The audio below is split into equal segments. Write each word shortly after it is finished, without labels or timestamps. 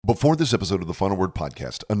Before this episode of the Final Word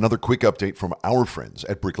podcast, another quick update from our friends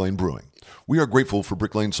at Brick Lane Brewing. We are grateful for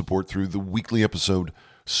Brick Lane's support through the weekly episode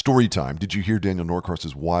Storytime. Did you hear Daniel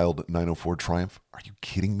Norcross's wild 904 triumph? Are you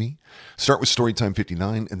kidding me? Start with Storytime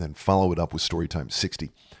 59 and then follow it up with Storytime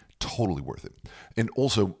 60. Totally worth it. And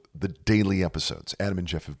also the daily episodes. Adam and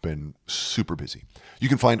Jeff have been super busy. You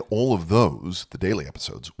can find all of those, the daily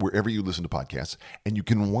episodes, wherever you listen to podcasts, and you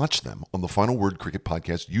can watch them on the Final Word Cricket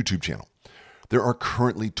Podcast YouTube channel. There are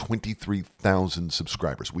currently 23,000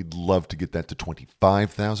 subscribers. We'd love to get that to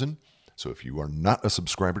 25,000. So if you are not a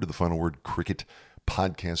subscriber to the Final Word Cricket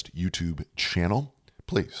Podcast YouTube channel,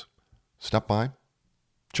 please stop by,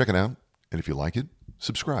 check it out, and if you like it,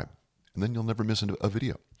 subscribe, and then you'll never miss a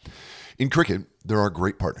video. In cricket, there are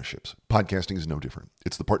great partnerships. Podcasting is no different.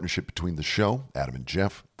 It's the partnership between the show, Adam and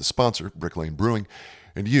Jeff, the sponsor, Brick Lane Brewing,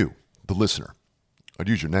 and you, the listener. I'd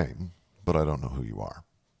use your name, but I don't know who you are.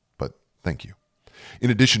 But thank you.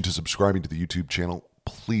 In addition to subscribing to the YouTube channel,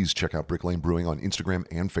 please check out Brick Lane Brewing on Instagram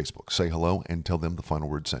and Facebook. Say hello and tell them the Final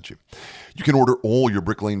Word sent you. You can order all your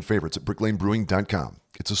Brick Lane favorites at bricklanbrewing.com.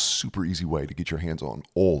 It's a super easy way to get your hands on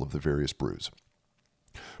all of the various brews.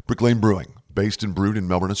 Brick Lane Brewing, based and brewed in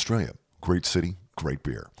Melbourne, Australia. Great city, great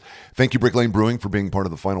beer. Thank you, Brick Lane Brewing, for being part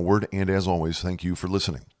of the Final Word, and as always, thank you for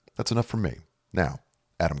listening. That's enough from me. Now,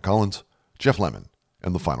 Adam Collins, Jeff Lemon,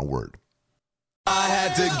 and the Final Word. I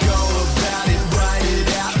had to go about it, write it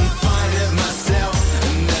out and find it myself.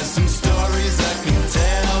 And there's some stories I can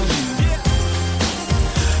tell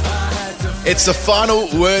you. It's the Final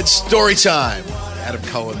Word story time. Adam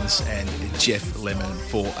Collins and Jeff Lemon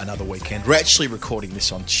for another weekend. We're actually recording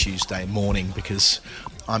this on Tuesday morning because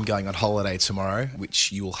I'm going on holiday tomorrow,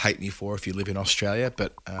 which you will hate me for if you live in Australia,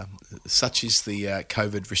 but such is the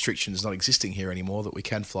COVID restrictions not existing here anymore that we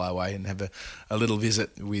can fly away and have a little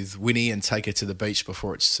visit with Winnie and take her to the beach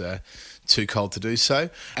before it's too cold to do so.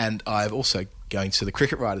 And I've also going to the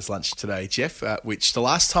Cricket Writers' Lunch today, Jeff, which the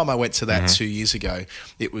last time I went to that 2 years ago,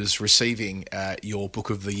 it was receiving your Book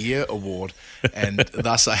of the Year award, and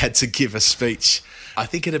thus I had to give a speech, I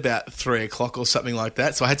think at about 3 o'clock or something like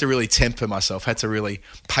that. So I had to really temper myself, had to really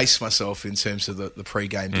pace myself in terms of the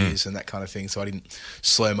pre-game beers and that kind of thing, so I didn't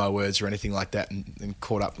slur my words or anything like that, and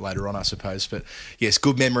caught up later on, I suppose. But yes,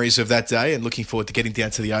 good memories of that day, and looking forward to getting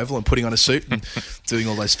down to the Oval and putting on a suit and doing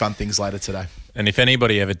all those fun things later today. And if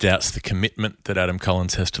anybody ever doubts the commitment that Adam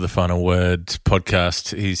Collins has to the Final Word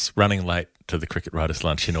podcast, he's running late to the Cricket Writers'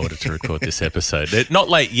 Lunch in order to record this episode. Not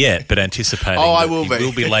late yet, but anticipating. Oh, I will be.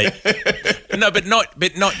 Will be late. No, but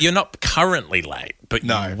not. You're not currently late, but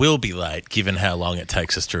no. You will be late given how long it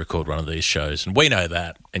takes us to record one of these shows, and we know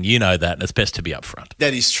that, and you know that, and it's best to be upfront.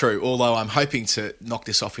 That is true. Although I'm hoping to knock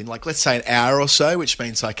this off in, let's say an hour or so, which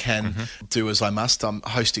means I can do as I must. I'm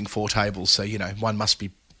hosting 4 tables, so one must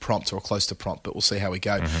be prompt or close to prompt, but we'll see how we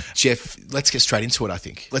go. Jeff, let's get straight into it, I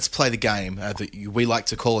think. Let's play the game that we like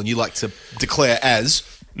to call and you like to declare as...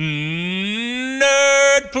 Nerd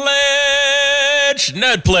Pledge!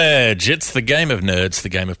 Nerd Pledge! It's the game of nerds, the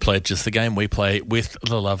game of pledges, the game we play with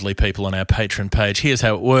the lovely people on our Patreon page. Here's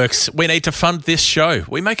how it works. We need to fund this show.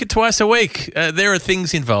 We make it twice a week. There are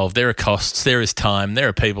things involved. There are costs. There is time. There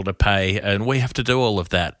are people to pay, and we have to do all of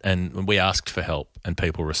that, and we asked for help. And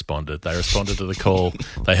people responded. They responded to the call.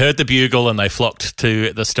 They heard the bugle and they flocked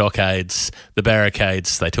to the stockades, the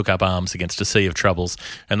barricades. They took up arms against a sea of troubles.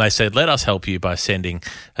 And they said, let us help you by sending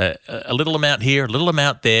a little amount here, a little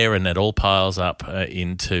amount there, and it all piles up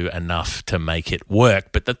into enough to make it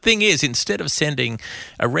work. But the thing is, instead of sending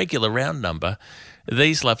a regular round number,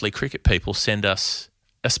 these lovely cricket people send us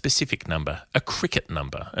a specific number, a cricket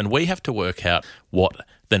number, and we have to work out what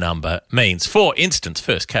the number means. For instance,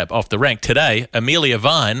 first cab off the rank today, Amelia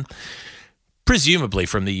Vine, presumably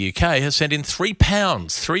from the UK, has sent in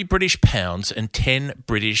 £3, 3 British pounds and 10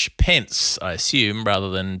 British pence, I assume,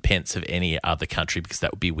 rather than pence of any other country, because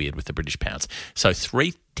that would be weird with the British pounds. So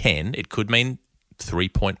 310, it could mean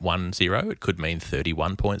 3.10, it could mean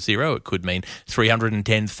 31.0, it could mean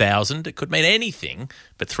 310,000, it could mean anything,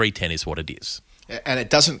 but 310 is what it is. And it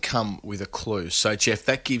doesn't come with a clue. So, Jeff,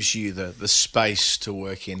 that gives you the space to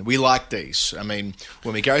work in. We like these. I mean,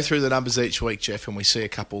 when we go through the numbers each week, Jeff, and we see a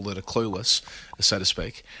couple that are clueless, so to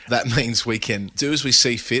speak, that means we can do as we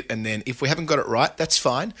see fit, and then if we haven't got it right, that's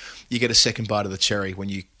fine. You get a second bite of the cherry when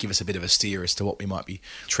you give us a bit of a steer as to what we might be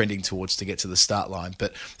trending towards to get to the start line.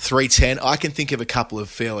 But 310, I can think of a couple of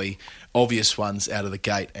fairly obvious ones out of the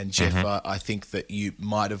gate, and Jeff, I think that you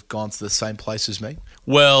might have gone to the same place as me.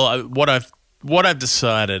 Well, what I've what I've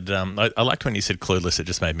decided, I liked when you said Clueless. It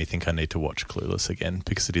just made me think I need to watch Clueless again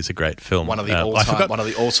because it is a great film. One of the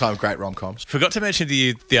all-time great rom-coms. Forgot to mention to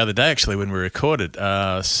you the other day, actually, when we recorded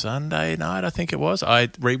Sunday night, I think it was. I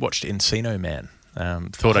rewatched Encino Man.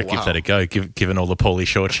 Thought I'd give that a go, given all the Pauly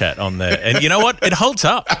Shore chat on there. And you know what? It holds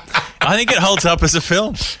up. I think it holds up as a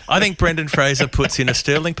film. I think Brendan Fraser puts in a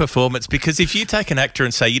sterling performance because if you take an actor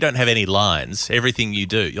and say you don't have any lines, everything you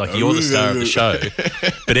do, like you're the star of the show,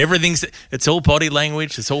 but it's all body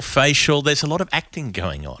language, it's all facial, there's a lot of acting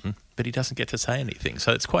going on, but he doesn't get to say anything.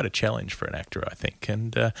 So it's quite a challenge for an actor, I think.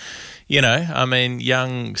 And, young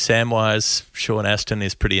Samwise Sean Astin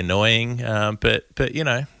is pretty annoying, but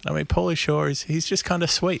Pauly Shore, he's just kind of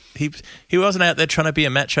sweet. He wasn't out there trying to be a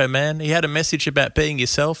macho man. He had a message about being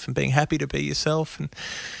yourself and being happy to be yourself. And,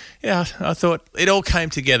 yeah, I thought it all came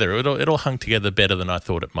together. It all hung together better than I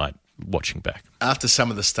thought it might. Watching back. After some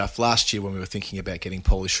of the stuff last year when we were thinking about getting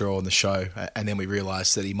Pauly Shore on the show, and then we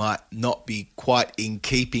realised that he might not be quite in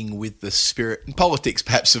keeping with the spirit and politics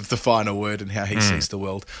perhaps of the final word and how he sees the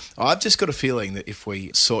world. I've just got a feeling that if we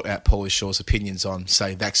sort out Pauly Shore's opinions on,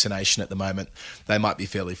 say, vaccination at the moment, they might be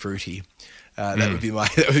fairly fruity. That would be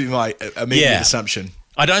my immediate assumption.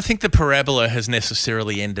 I don't think the parabola has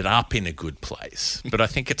necessarily ended up in a good place, but I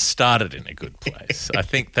think it started in a good place. I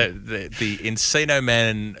think that the Encino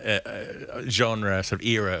Man genre, sort of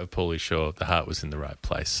era of Pauly Shore, the heart was in the right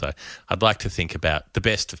place. So I'd like to think about the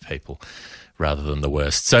best of people rather than the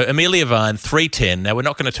worst. So Amelia Vine, 310. Now, we're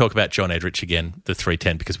not going to talk about John Edrich again, the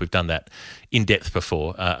 310, because we've done that in depth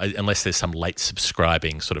before, unless there's some late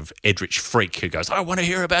subscribing sort of Edrich freak who goes, I want to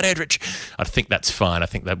hear about Edrich. I think that's fine. I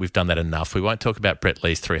think that we've done that enough. We won't talk about Brett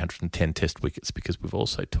Lee's 310 test wickets because we've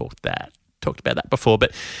also talked about that before.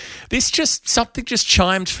 But something just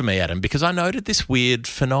chimed for me, Adam, because I noted this weird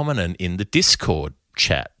phenomenon in the Discord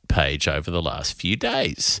chat page over the last few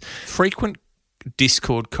days. Frequent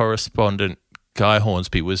Discord correspondent Guy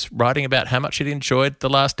Hornsby was writing about how much he'd enjoyed the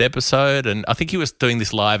last episode, and I think he was doing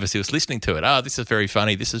this live as he was listening to it. This is very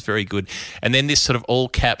funny, this is very good. And then this sort of all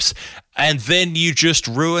caps, and then you just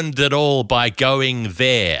ruined it all by going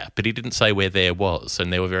there. But he didn't say where there was,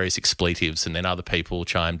 and there were various expletives, and then other people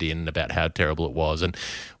chimed in about how terrible it was. And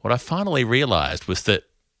what I finally realised was that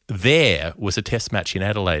there was a test match in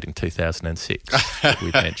Adelaide in 2006 that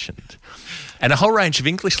we mentioned. And a whole range of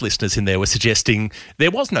English listeners in there were suggesting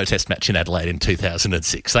there was no test match in Adelaide in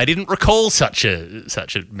 2006. They didn't recall such a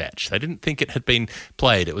match. They didn't think it had been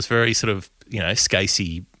played. It was very sort of,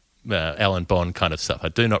 Scacey, Alan Bond kind of stuff. I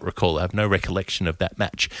do not recall. I have no recollection of that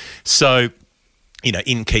match. So,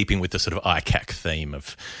 in keeping with the sort of ICAC theme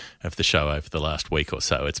of the show over the last week or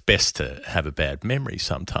so, it's best to have a bad memory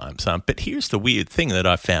sometimes. But here's the weird thing that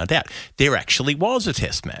I found out. There actually was a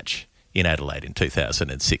test match in Adelaide in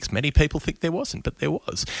 2006. Many people think there wasn't, but there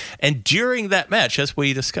was. And during that match, as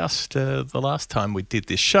we discussed the last time we did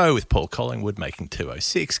this show with Paul Collingwood making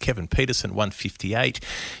 206, Kevin Peterson 158,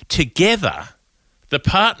 together the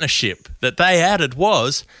partnership that they added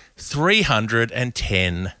was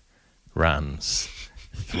 310 runs.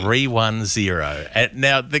 310. And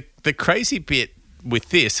now, the crazy bit with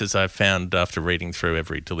this, as I found after reading through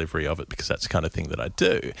every delivery of it, because that's the kind of thing that I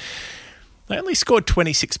do, they only scored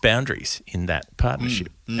 26 boundaries in that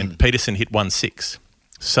partnership, and Peterson hit 1-6.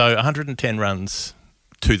 So 110 runs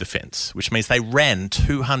to the fence, which means they ran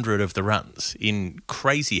 200 of the runs in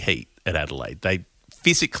crazy heat at Adelaide. They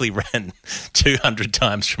physically ran 200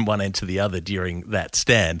 times from one end to the other during that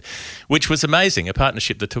stand, which was amazing. A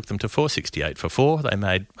partnership that took them to 468 for 4. They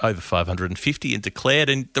made over 550 and declared.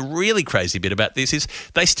 And the really crazy bit about this is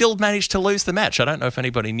they still managed to lose the match. I don't know if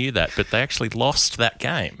anybody knew that, but they actually lost that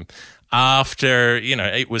game. After,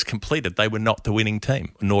 it was completed, they were not the winning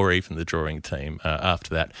team, nor even the drawing team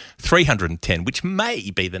after that. 310, which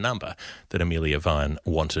may be the number that Amelia Vine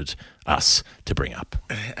wanted us to bring up.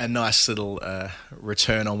 A nice little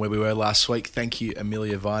return on where we were last week. Thank you,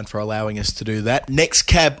 Amelia Vine, for allowing us to do that. Next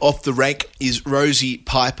cab off the rank is Rosie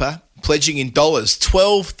Piper, pledging in dollars,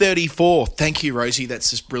 $12.34. Thank you, Rosie. That's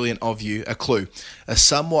just brilliant of you. A clue. A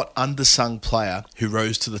somewhat undersung player who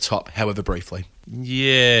rose to the top, however briefly.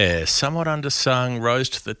 Yeah, somewhat undersung, rose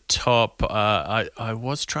to the top. I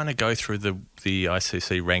was trying to go through the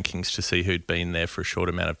ICC rankings to see who'd been there for a short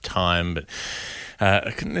amount of time, but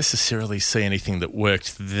I couldn't necessarily see anything that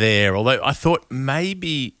worked there. Although I thought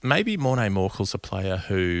maybe Morné Morkel's a player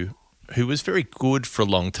who was very good for a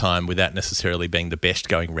long time without necessarily being the best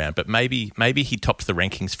going round, but maybe he topped the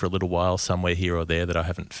rankings for a little while somewhere here or there that I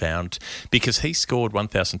haven't found, because he scored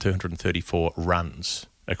 1,234 runs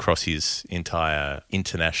across his entire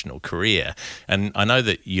international career. And I know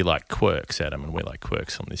that you like quirks, Adam, and we like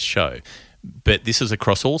quirks on this show. but this is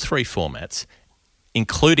across all three formats,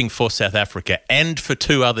 including for South Africa and for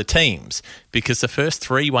two other teams, because the first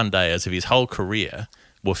three one-dayers of his whole career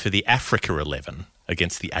were for the Africa 11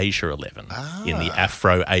 against the Asia 11 in the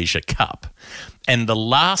Afro-Asia Cup. And the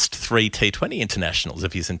last three T20 internationals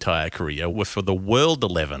of his entire career were for the World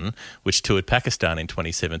 11, which toured Pakistan in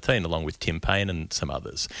 2017, along with Tim Payne and some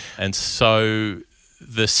others. And so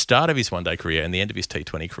the start of his one-day career and the end of his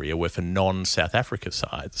T20 career were for non-South Africa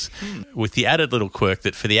sides, with the added little quirk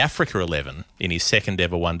that for the Africa 11 in his second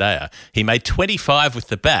ever one-dayer, he made 25 with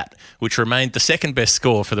the bat, which remained the second best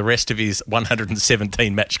score for the rest of his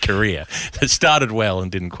 117-match career. It started well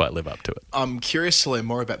and didn't quite live up to it. I'm curious to learn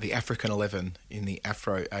more about the African 11 in the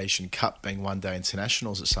Afro-Asian Cup being one-day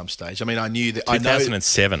internationals at some stage. I mean, I knew that...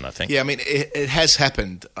 2007, I think. Yeah, I mean, it has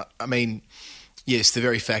happened. I mean... Yes, the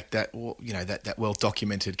very fact that, you know, that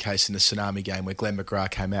well-documented case in the tsunami game where Glenn McGrath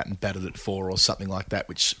came out and batted at 4 or something like that,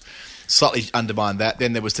 which slightly undermined that.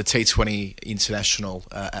 Then there was the T20 International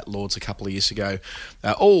at Lords a couple of years ago,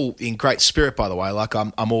 all in great spirit, by the way. Like,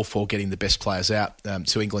 I'm all for getting the best players out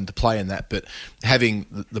to England to play in that, but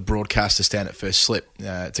having the broadcaster stand at first slip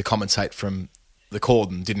to commentate from the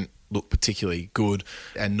cordon didn't look particularly good,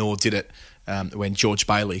 and nor did it when George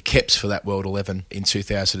Bailey kept for that World 11 in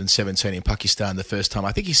 2017 in Pakistan the first time.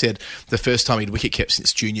 I think he said the first time he'd wicket kept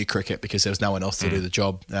since junior cricket, because there was no one else to do the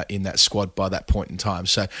job in that squad by that point in time.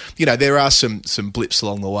 So, you know, there are some blips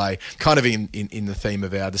along the way, kind of in the theme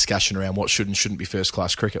of our discussion around what should and shouldn't be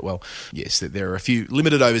first-class cricket. Well, yes, there are a few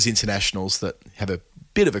limited overs internationals that have a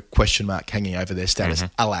bit of a question mark hanging over their status,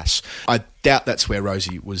 alas. I doubt that's where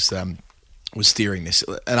Rosie was steering this,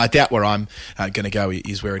 and I doubt where I'm going to go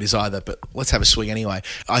is where it is either, but let's have a swing anyway.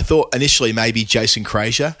 I thought initially maybe Jason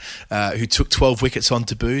Frazier, who took 12 wickets on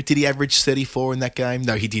debut. Did he average 34 in that game?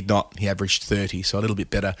 No, he did not. He averaged 30, so a little bit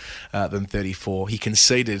better than 34. He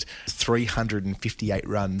conceded 358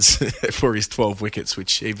 runs for his 12 wickets,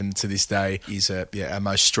 which even to this day is a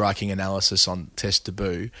most striking analysis on Test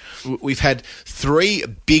debut. We've had three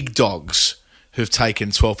big dogs who've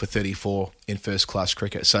taken 12 for 34 in first-class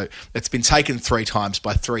cricket. So it's been taken 3 times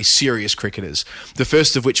by 3 serious cricketers. The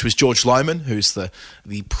first of which was George Lohmann, who's the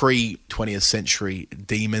pre-20th century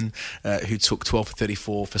demon, who took 12 for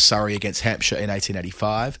 34 for Surrey against Hampshire in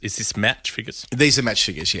 1885. Is this match figures? These are match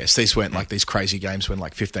figures, yes. These weren't like these crazy games when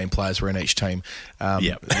like 15 players were in each team.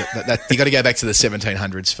 You got to go back to the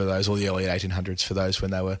 1700s for those, or the early 1800s for those,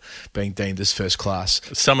 when they were being deemed as first class.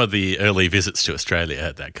 Some of the early visits to Australia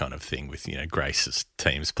had that kind of thing with, you know, Grace's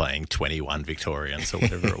teams playing 21 Victorians or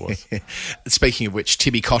whatever it was. Speaking of which,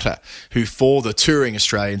 Tibby Cotter, who for the touring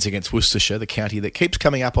Australians against Worcestershire, the county that keeps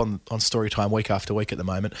coming up on Storytime week after week at the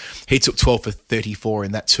moment, he took 12 for 34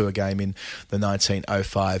 in that tour game in the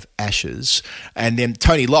 1905 Ashes. And then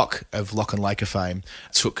Tony Locke of Lock and Laker fame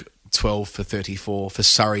took 12 for 34 for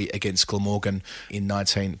Surrey against Glamorgan in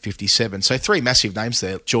 1957. So 3 massive names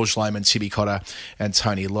there: George Lohmann, Tibby Cotter and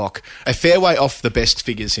Tony Locke. A fair way off the best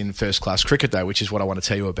figures in first-class cricket, though, which is what I want to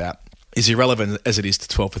tell you about. Is irrelevant as it is to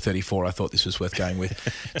 12 for 34, I thought this was worth going with.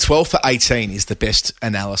 12 for 18 is the best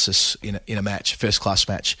analysis in a match, first-class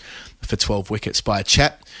match, for 12 wickets by a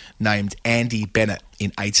chap named Andy Bennett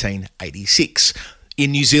in 1886.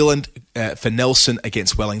 In New Zealand, for Nelson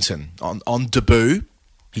against Wellington, on debut,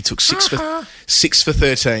 he took 6 for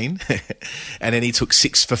 13, and then he took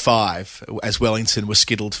 6 for 5, as Wellington was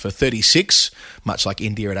skittled for 36, much like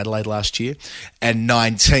India at Adelaide last year, and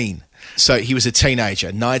 19. So he was a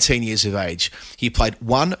teenager, 19 years of age. He played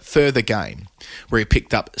one further game where he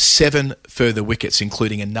picked up 7 further wickets,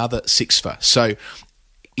 including another 6-for. So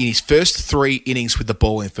in his first 3 innings with the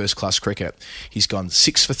ball in first-class cricket, he's gone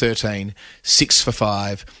 6 for 13, 6 for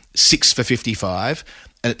 5, 6 for 55.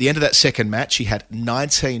 And at the end of that second match, he had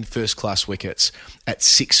 19 first-class wickets at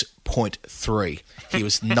 6.3. He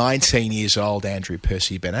was 19 years old, Andrew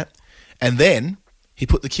Percy Bennett. And then he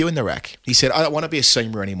put the cue in the rack. He said, I don't want to be a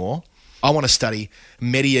seamer anymore. I want to study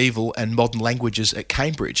medieval and modern languages at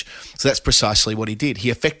Cambridge. So that's precisely what he did.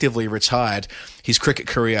 He effectively retired his cricket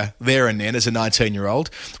career there and then as a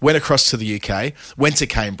 19-year-old, went across to the UK, went to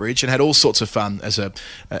Cambridge and had all sorts of fun as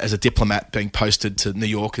a diplomat, being posted to New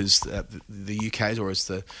York as the UK's, or as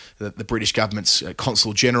the British government's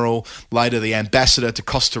consul general, later the ambassador to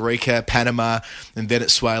Costa Rica, Panama and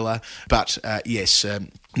Venezuela. But yes,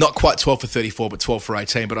 Not quite 12 for 34, but 12 for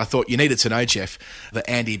 18. But I thought you needed to know, Jeff, that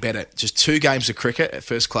Andy Bennett, just 2 games of cricket at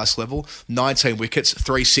first-class level, 19 wickets,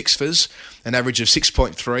 3 six-fers, an average of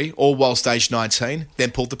 6.3, all whilst aged 19,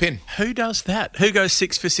 then pulled the pin. Who does that? Who goes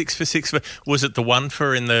 6 for 6 for 6 for? Was it the 1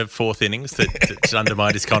 for in the 4th innings that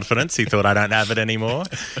undermined his confidence? He thought, I don't have it anymore.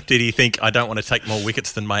 Did he think, I don't want to take more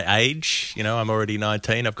wickets than my age? You know, I'm already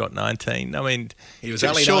 19. I've got 19. I mean, He was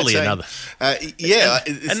only surely 19.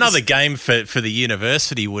 another game for the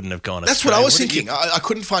university wouldn't have gone. That's what I was thinking. I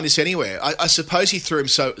couldn't find this anywhere. I suppose he threw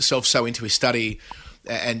himself so into his study,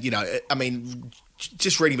 and I mean,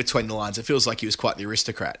 just reading between the lines, it feels like he was quite the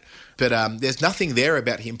aristocrat. But there's nothing there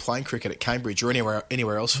about him playing cricket at Cambridge or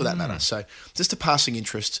anywhere else for that matter. So just a passing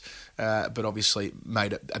interest, but obviously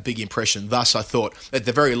made a big impression. Thus, I thought, at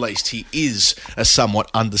the very least, he is a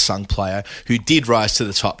somewhat undersung player who did rise to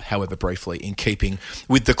the top, however briefly, in keeping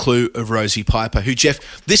with the clue of Rosie Piper, who,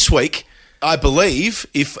 Jeff, this week, I believe,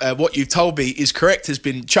 if what you've told me is correct, has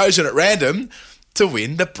been chosen at random to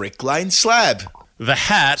win the Brick Lane slab. The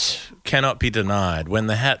hat cannot be denied. When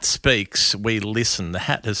the hat speaks, we listen. The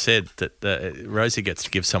hat has said that Rosie gets to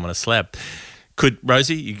give someone a slab. Could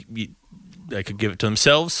Rosie, they could give it to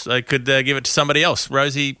themselves. They could give it to somebody else.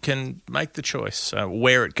 Rosie can make the choice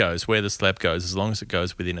where it goes, where the slab goes, as long as it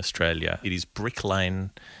goes within Australia. It is Brick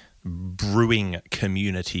Lane Brewing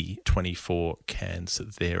Community, 24 cans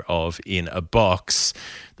thereof in a box.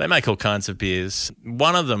 They make all kinds of beers.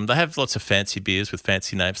 One of them, they have lots of fancy beers with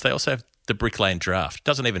fancy names. They also have the Brick Lane Draft.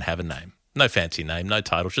 Doesn't even have a name. No fancy name, no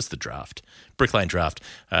title, just the draft. Brick Lane Draft.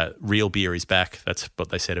 Real beer is back. That's what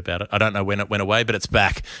they said about it. I don't know when it went away, but it's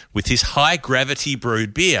back with his high-gravity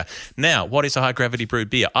brewed beer. Now, what is a high-gravity brewed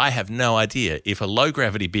beer? I have no idea. If a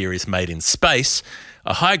low-gravity beer is made in space,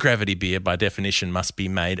 a high-gravity beer, by definition, must be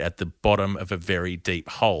made at the bottom of a very deep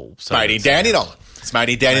hole. So made in Dandenong. It's made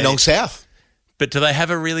in Dandenong South. But do they have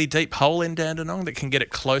a really deep hole in Dandenong that can get it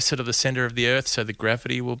closer to the centre of the Earth so the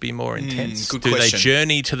gravity will be more intense? Good do question. They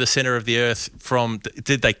journey to the centre of the Earth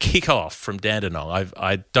did they kick off from Dandenong?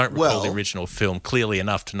 I don't recall the original film clearly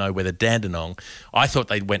enough to know whether Dandenong, I thought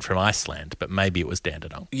they went from Iceland, but maybe it was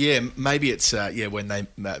Dandenong. Yeah, maybe it's, when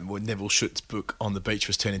Neville Schutt's book On the Beach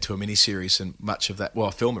was turned into a miniseries, and much of that,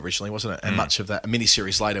 a film originally, wasn't it? And much of that, a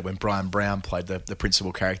miniseries later when Brian Brown played the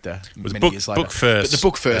principal character many years later. Book first. But the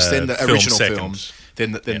book first, then the original second. film.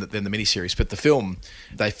 Then the miniseries. But the film,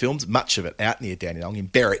 they filmed much of it out near Dandenong in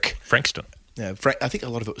Berwick. Frankston. I think a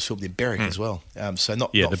lot of it was filmed in Berwick as well. So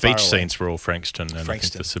not the far beach away. scenes were all Frankston, and I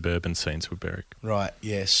think the suburban scenes were Berwick. Right,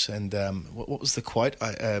 yes. And what was the quote?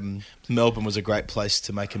 Melbourne was a great place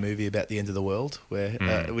to make a movie about the end of the world,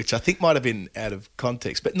 which I think might have been out of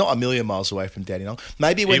context, but not a million miles away from Dandenong.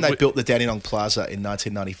 Maybe when they built the Dandenong Plaza in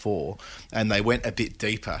 1994 and they went a bit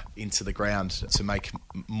deeper into the ground to make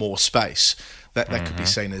more space, that could be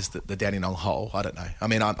seen as the Dandenong hole. I don't know. I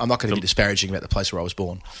mean, I'm not going to be disparaging about the place where I was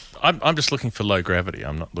born. I'm just looking for low gravity.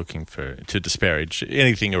 I'm not looking to disparage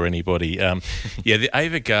anything or anybody. The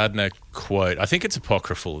Ava Gardner quote, I think it's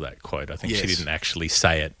apocryphal, that quote. I think she didn't actually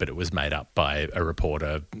say it, but it was made up by a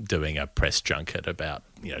reporter doing a press junket about,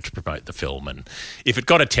 to promote the film. And if it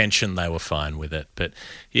got attention, they were fine with it. But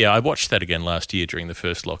I watched that again last year during the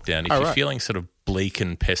first lockdown. If you're feeling sort of bleak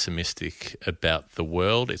and pessimistic about the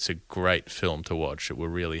world, it's a great film to watch. It will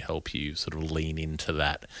really help you sort of lean into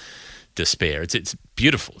that despair. It's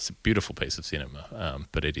beautiful. It's a beautiful piece of cinema,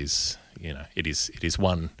 but it is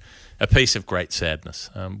a piece of great sadness,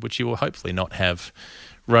 which you will hopefully not have,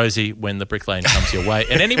 Rosie, when the Brick Lane comes your way.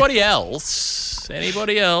 And anybody else,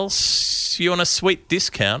 you want a sweet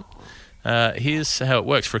discount? Here's how it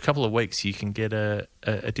works. For a couple of weeks, you can get a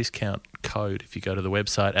discount code. If you go to the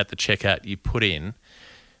website, at the checkout, you put in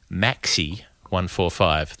MAXI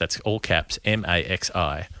 145. That's all caps,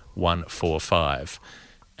 MAXI 145.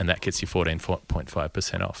 And that gets you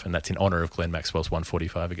 14.5% off. And that's in honour of Glenn Maxwell's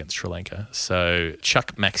 145 against Sri Lanka. So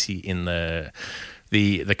chuck Maxi in the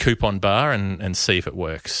coupon bar and see if it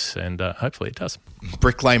works. And hopefully it does.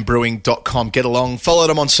 bricklanebrewing.com. Get along. Follow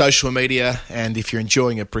them on social media. And if you're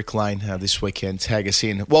enjoying a Brick Lane this weekend, tag us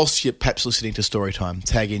in. Whilst you're perhaps listening to Storytime,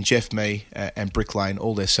 tag in Jeff, me, and Brick Lane.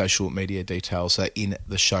 All their social media details are in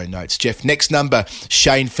the show notes. Jeff, next number,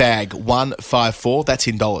 Shane Fag, 154. That's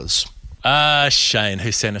in dollars. Shane,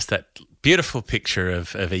 who sent us that beautiful picture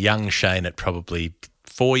of a young Shane at probably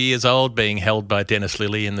 4 years old being held by Dennis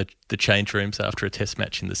Lilly in the change rooms after a test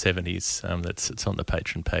match in the 70s. It's on the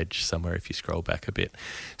Patreon page somewhere if you scroll back a bit.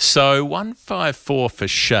 So 154 for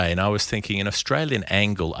Shane. I was thinking an Australian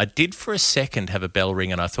angle. I did for a second have a bell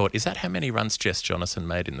ring and I thought, is that how many runs Jess Jonathan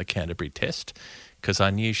made in the Canterbury test? Because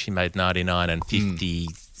I knew she made 99 and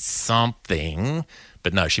 56 something.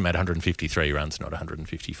 But no, she made 153 runs, not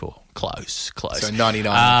 154. Close. So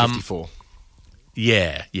 99 and 54.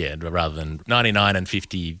 Yeah, rather than 99 and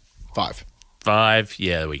 55.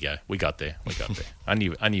 Yeah, there we go. We got there. I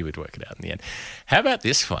knew we'd work it out in the end. How about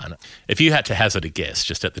this one? If you had to hazard a guess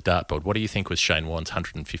just at the dartboard, what do you think was Shane Warne's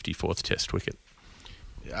 154th Test wicket?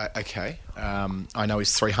 Okay. I know his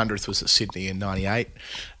 300th was at Sydney in 98.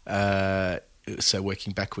 So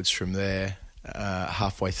working backwards from there,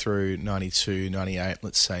 halfway through 92, 98,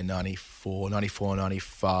 let's say 94,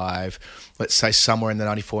 95, let's say somewhere in the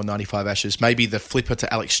 94, 95 Ashes. Maybe the flipper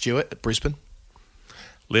to Alex Stewart at Brisbane.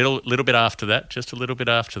 Little bit after that, just a little bit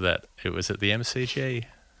after that. It was at the MCG.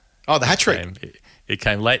 Oh, the hat-trick. It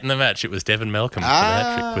came late in the match. It was Devon Malcolm. The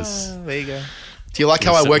hat-trick there you go. Do you like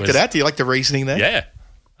how I worked it out? Do you like the reasoning there? Yeah.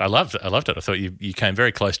 I loved it. I thought you came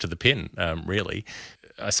very close to the pin, really.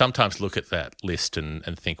 I sometimes look at that list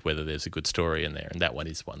and think whether there's a good story in there, and that one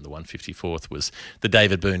is one. The 154th was the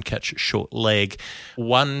David Boone catch short leg.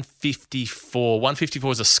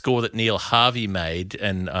 154 is a score that Neil Harvey made,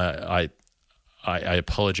 and I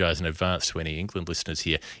apologise in advance to any England listeners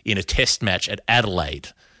here, in a test match at Adelaide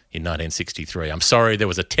in 1963. I'm sorry, there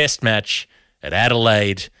was a test match at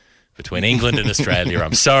Adelaide between England and Australia.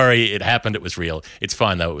 I'm sorry, it happened, it was real. It's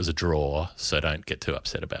fine, though, it was a draw, so don't get too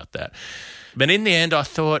upset about that. But in the end, I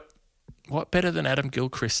thought, what better than Adam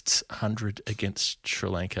Gilchrist's 100 against Sri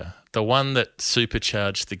Lanka? The one that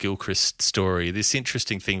supercharged the Gilchrist story, this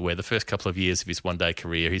interesting thing where the first couple of years of his one-day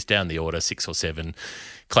career, he's down the order, 6 or 7,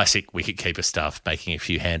 classic wicketkeeper stuff, making a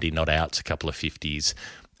few handy not-outs, a couple of 50s,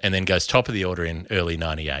 and then goes top of the order in early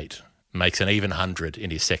 98, makes an even 100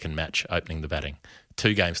 in his second match, opening the batting.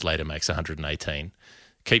 2 games later, makes 118,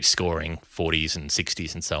 keeps scoring 40s and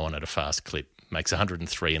 60s and so on at a fast clip. Makes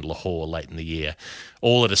 103 in Lahore late in the year,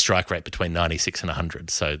 all at a strike rate between 96 and 100.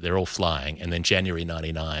 So they're all flying. And then January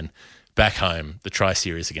 99, back home, the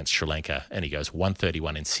tri-series against Sri Lanka, and he goes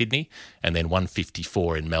 131 in Sydney and then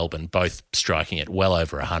 154 in Melbourne, both striking at well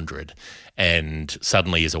over 100. And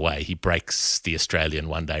suddenly is away. He breaks the Australian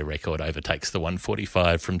one-day record, overtakes the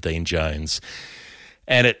 145 from Dean Jones.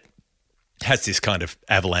 And it has this kind of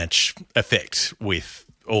avalanche effect with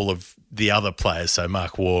all of the other players. So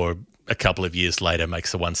Mark Waugh, a couple of years later,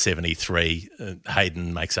 makes the 173.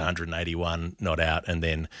 Hayden makes 181, not out. And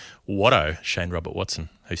then Watto, Shane Robert Watson,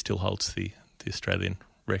 who still holds the Australian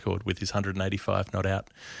record with his 185 not out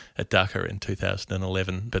at Dhaka in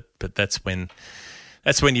 2011. But that's when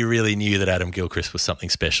you really knew that Adam Gilchrist was something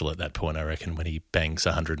special at that point, I reckon, when he bangs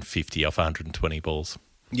 150 off 120 balls.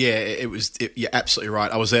 Yeah, you're absolutely right.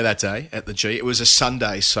 I was there that day at the G. It was a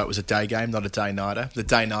Sunday, so it was a day game, not a day-nighter. The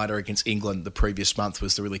day-nighter against England the previous month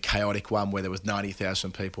was the really chaotic one where there was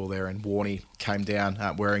 90,000 people there, and Warney came down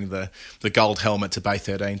wearing the gold helmet to Bay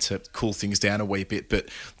 13 to cool things down a wee bit. But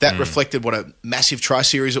that reflected what a massive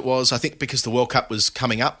tri-series it was. I think because the World Cup was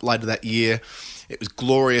coming up later that year, it was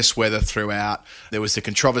glorious weather throughout. There was the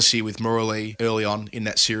controversy with Murali early on in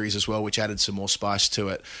that series as well, which added some more spice to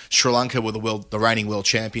it. Sri Lanka were the reigning world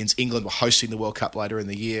champions. England were hosting the World Cup later in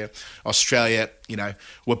the year. Australia,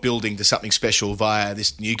 were building to something special via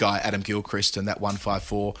this new guy, Adam Gilchrist, and that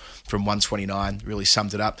 154 from 129 really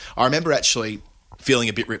summed it up. I remember actually feeling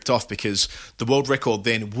a bit ripped off because the world record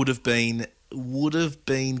then would have been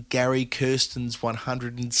Gary Kirsten's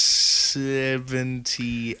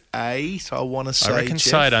 178, I want to say. I reckon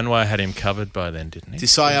Jeff. Syed Anwar had him covered by then, didn't he? Did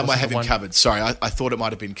Syed Anwar have him covered? Sorry, I thought it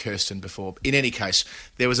might have been Kirsten before. In any case,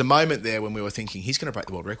 there was a moment there when we were thinking, he's going to break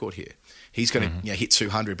the world record here. He's going to hit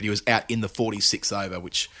 200, but he was out in the 46th over,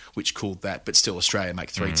 which cooled that. But still, Australia make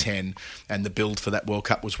 310, and the build for that World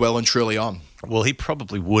Cup was well and truly on. Well, he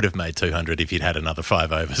probably would have made 200 if he'd had another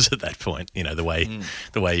 5 overs at that point, the way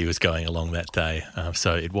he was going along that day.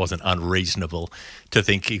 So it wasn't unreasonable to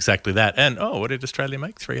think exactly that. And, what did Australia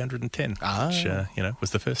make? 310, which,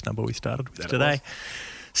 was the first number we started with today.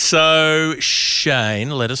 So,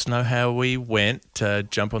 Shane, let us know how we went.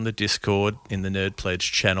 Jump on the Discord in the Nerd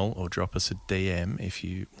Pledge channel or drop us a DM if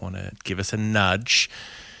you want to give us a nudge.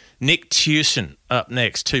 Nick Tewson up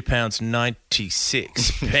next,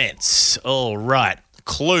 £2.96. All right.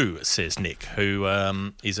 Clue, says Nick, who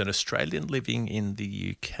is an Australian living in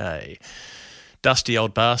the UK. Dusty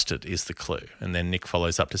old bastard is the clue. And then Nick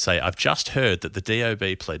follows up to say, I've just heard that the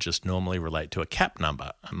DOB pledges normally relate to a cap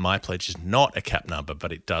number. My pledge is not a cap number,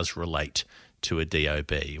 but it does relate to a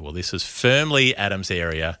DOB. Well, this is firmly Adam's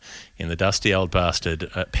area in the Dusty old bastard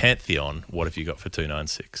pantheon. What have you got for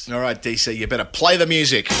 296? All right, DC, you better play the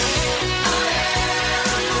music.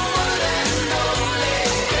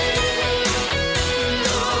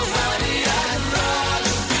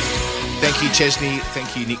 Thank Thank you, Chesney.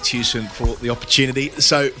 Thank you, Nick Tewson, for the opportunity.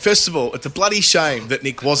 So, first of all, it's a bloody shame that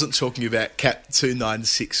Nick wasn't talking about Cap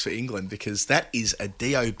 296 for England, because that is a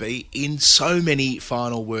DOB in so many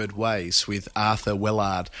final word ways, with Arthur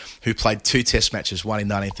Wellard, who played 2 test matches, one in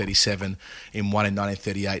 1937 and one in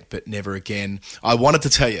 1938, but never again. I wanted to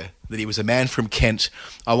tell you that he was a man from Kent.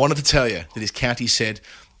 I wanted to tell you that his county said,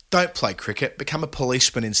 don't play cricket, become a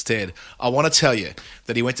policeman instead. I want to tell you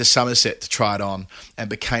that he went to Somerset to try it on and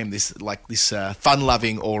became this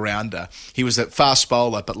fun-loving all-rounder. He was a fast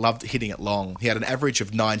bowler but loved hitting it long. He had an average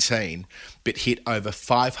of 19 but hit over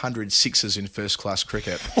 500 sixes in first-class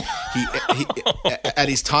cricket. At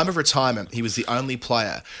his time of retirement, he was the only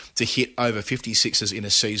player to hit over 50 sixes in a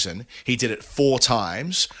season. He did it 4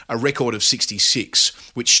 times, a record of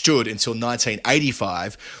 66, which stood until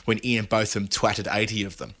 1985 when Ian Botham twatted 80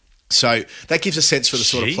 of them. So that gives a sense for the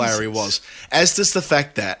sort of player he was. As does the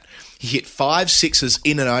fact that he hit 5 sixes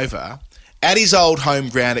in and over at his old home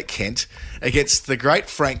ground at Kent against the great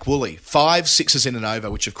Frank Woolley. 5 sixes in and over,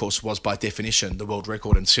 which of course was by definition the world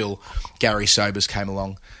record until Gary Sobers came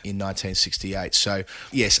along in 1968. So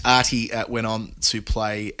yes, Artie went on to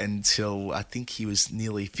play until I think he was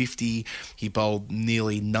nearly 50. He bowled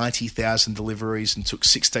nearly 90,000 deliveries and took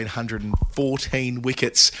 1,614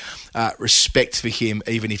 wickets. Respect for him,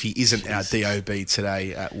 even if he isn't our DOB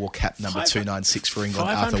today. Wore cap number 296 for England,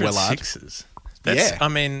 Arthur Wellard. Sixes. Yeah. I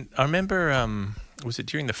mean, I remember, was it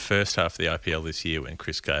during the first half of the IPL this year when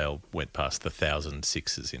Chris Gale went past the 1,000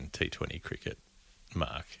 sixes in T20 cricket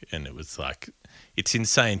mark? And it was like, it's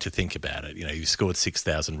insane to think about it. You know, you scored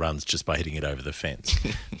 6,000 runs just by hitting it over the fence.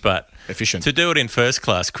 But efficient. To do it in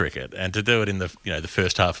first-class cricket and to do it in the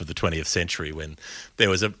first half of the 20th century when there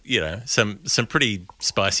was some pretty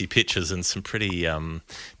spicy pitches and some pretty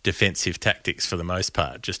defensive tactics for the most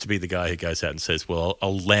part, just to be the guy who goes out and says, well,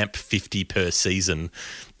 I'll lamp 50 per season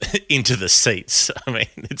into the seats. I mean,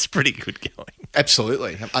 it's pretty good going.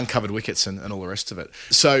 Absolutely. Uncovered wickets and all the rest of it.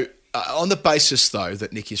 So on the basis, though,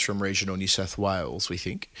 that Nick is from regional New South Wales, we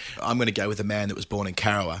think, I'm going to go with a man that was born in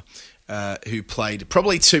Carawa, who played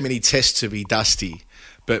probably too many tests to be dusty,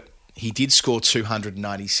 but he did score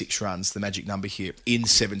 296 runs, the magic number here, in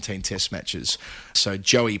 17 test matches. So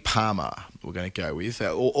Joey Palmer, we're going to go with,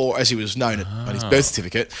 or as he was known on his birth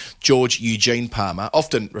certificate, George Eugene Palmer,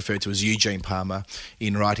 often referred to as Eugene Palmer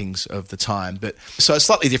in writings of the time. But so a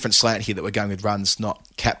slightly different slant here that we're going with runs, not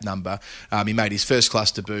cap number. He made his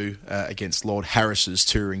first-class debut against Lord Harris's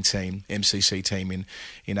touring team, MCC team, in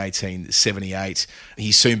 1878.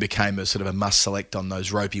 He soon became a sort of a must-select on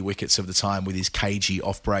those ropey wickets of the time with his cagey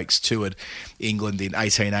off-breaks. Toured England in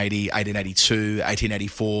 1880, 1882,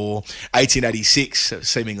 1884, 1886.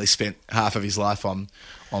 Seemingly spent half of his life on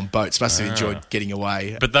boats. Must have enjoyed getting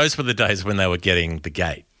away. But those were the days when they were getting the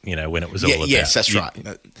gate. You know, when it was all about... Yes, that's right.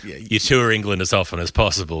 You tour England as often as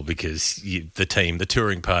possible because the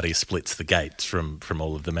touring party splits the gates from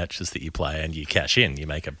all of the matches that you play and you cash in. You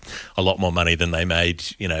make a lot more money than they made,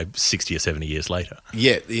 60 or 70 years later.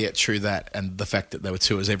 Yeah, true that. And the fact that there were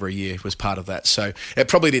tours every year was part of that. So it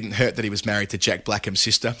probably didn't hurt that he was married to Jack Blackham's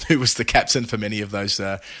sister, who was the captain for many of those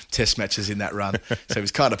test matches in that run. So he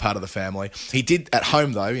was kind of part of the family. He did at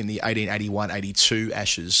home, though, in the 1881-82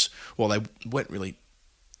 Ashes. Well, they weren't really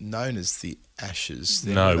known as the Ashes.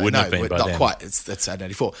 No, it wouldn't have been by not then. Quite. That's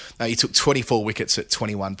 1884. No, he took 24 wickets at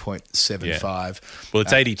 21.75. Yeah. Well,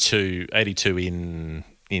 it's 82 in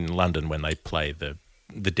London when they play the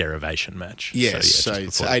derivation match. Yes, so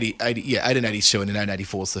it's 1882 and in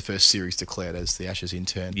 1884 is the first series declared as the Ashes in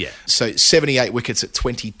turn. Yeah. So 78 wickets at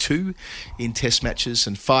 22 in test matches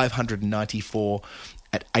and 594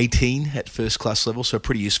 at 18 at first-class level, so a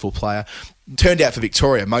pretty useful player. Turned out for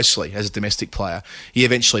Victoria mostly as a domestic player. He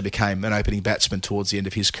eventually became an opening batsman towards the end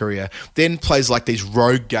of his career. Then plays like these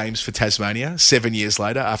rogue games for Tasmania 7 years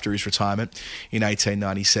later after his retirement in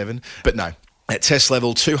 1897. But no, at test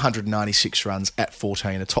level, 296 runs at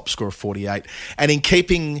 14, a top score of 48. And in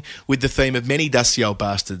keeping with the theme of many dusty old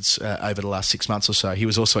bastards over the last 6 months or so, he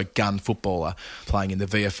was also a gun footballer playing in the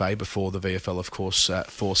VFA before the VFL, of course,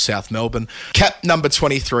 for South Melbourne. Cap number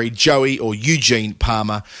 23, Joey or Eugene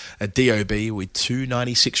Palmer, a DOB with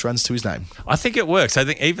 296 runs to his name. I think it works. I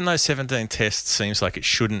think even though 17 tests seems like it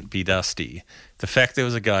shouldn't be dusty, the fact there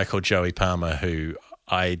was a guy called Joey Palmer who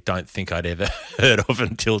I don't think I'd ever heard of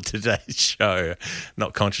until today's show,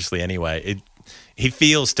 not consciously anyway. He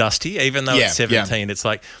feels dusty, even though it's 17. Yeah. It's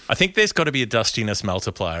like, I think there's got to be a dustiness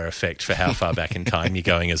multiplier effect for how far back in time you're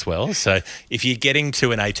going as well. So if you're getting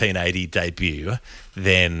to an 1880 debut,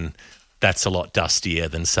 then that's a lot dustier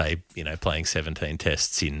than, say, playing 17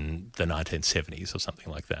 tests in the 1970s or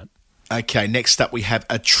something like that. Okay, next up we have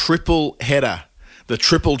a triple header. the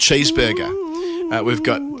triple cheeseburger. We've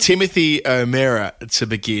got Timothy O'Meara to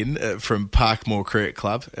begin from Parkmore Cricket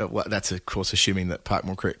Club. Well, that's, of course, assuming that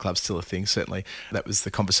Parkmore Cricket Club's still a thing, certainly. That was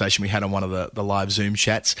the conversation we had on one of the live Zoom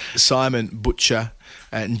chats. Simon Butcher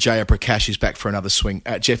and Jaya Prakash is back for another swing.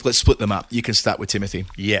 Jeff, let's split them up. You can start with Timothy.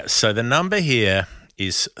 Yeah, so the number here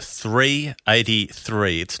is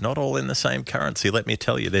 383. It's not all in the same currency, let me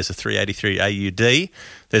tell you. There's a 383 AUD,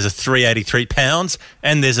 there's a 383 pounds,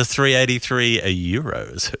 and there's a 383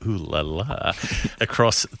 euros. Ooh la la.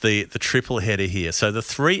 Across the triple header here. So the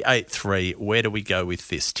 383, where do we go with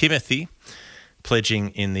this? Timothy pledging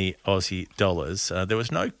in the Aussie dollars. There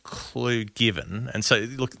was no clue given. And so,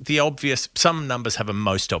 look, some numbers have a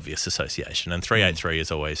most obvious association, and 383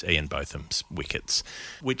 is always Ian Botham's wickets,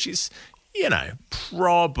 which is,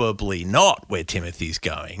 probably not where Timothy's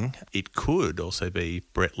going. It could also be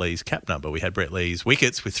Brett Lee's cap number. We had Brett Lee's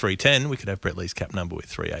wickets with 310. We could have Brett Lee's cap number with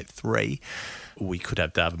 383. We could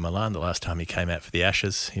have David Malan. The last time he came out for the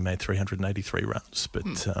Ashes, he made 383 runs.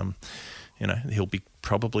 But, he'll be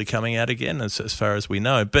probably coming out again as far as we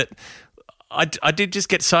know. But I did just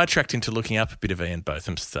get sidetracked into looking up a bit of Ian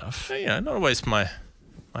Botham stuff. Not always my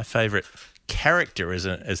favourite character as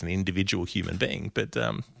an individual human being, but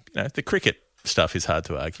the cricket stuff is hard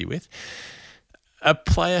to argue with. A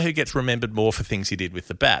player who gets remembered more for things he did with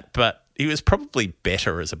the bat, but he was probably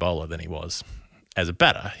better as a bowler than he was as a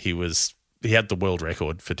batter. He had the world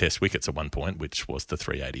record for Test wickets at one point, which was the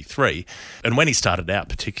 383. And when he started out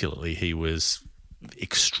particularly, he was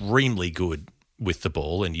extremely good with the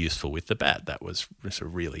ball and useful with the bat. That was sort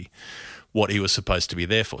of really what he was supposed to be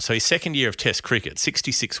there for. So his second year of Test cricket,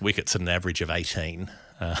 66 wickets at an average of 18,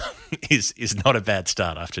 is not a bad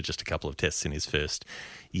start after just a couple of tests in his first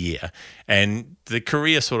year. And the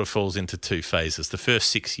career sort of falls into two phases. The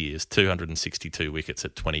first 6 years, 262 wickets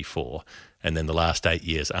at 24, and then the last 8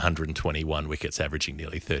 years, 121 wickets, averaging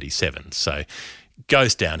nearly 37. So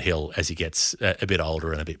goes downhill as he gets a bit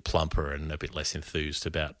older and a bit plumper and a bit less enthused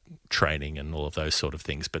about training and all of those sort of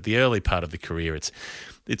things. But the early part of the career,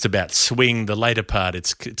 it's about swing. The later part,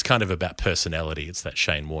 it's kind of about personality. It's that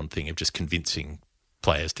Shane Warne thing of just convincing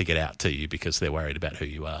players to get out to you because they're worried about who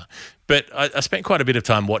you are. But I spent quite a bit of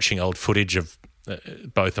time watching old footage of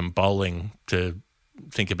Botham bowling to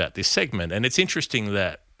think about this segment. And it's interesting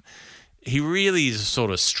that he really sort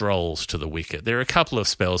of strolls to the wicket. There are a couple of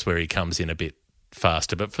spells where he comes in a bit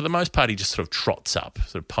faster, but for the most part, he just sort of trots up,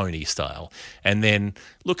 sort of pony style, and then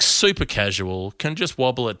looks super casual, can just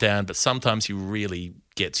wobble it down, but sometimes he really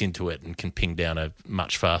gets into it and can ping down a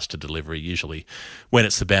much faster delivery, usually when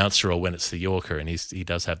it's the bouncer or when it's the Yorker, and he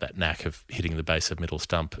does have that knack of hitting the base of middle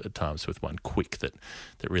stump at times with one quick that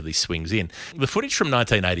really swings in. The footage from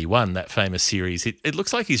 1981, that famous series, it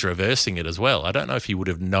looks like he's reversing it as well. I don't know if he would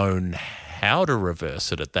have known how to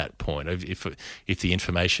reverse it at that point, if the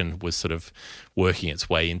information was sort of working its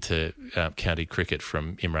way into county cricket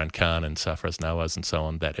from Imran Khan and Sarfraz Nawaz and so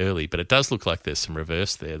on that early. But it does look like there's some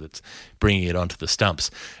reverse there that's bringing it onto the stumps.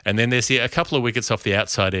 And then there's a couple of wickets off the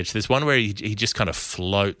outside edge. There's one where he just kind of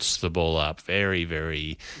floats the ball up, very,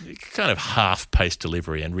 very kind of half-paced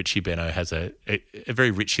delivery, and Richie Beno has a very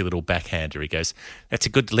Richie little backhander. He goes, "That's a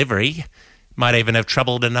good delivery. Might even have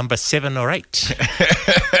troubled a number 7 or 8.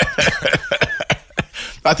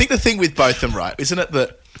 I think the thing with Botham, right, isn't it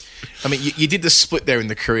that, I mean, you did the split there in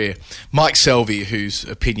the career. Mike Selvey, whose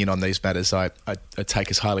opinion on these matters I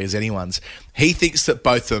take as highly as anyone's, he thinks that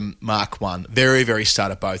Botham Mark 1, very, very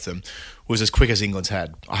start of Botham, was as quick as England's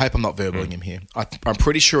had. I hope I'm not verbaling him here. I'm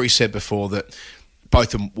pretty sure he said before that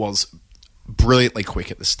Botham was brilliantly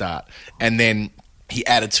quick at the start, and then he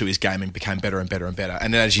added to his game and became better and better and better.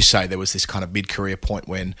 And then, as you say, there was this kind of mid-career point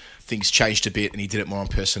when things changed a bit and he did it more on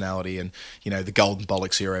personality and, the golden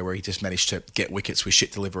bollocks era where he just managed to get wickets with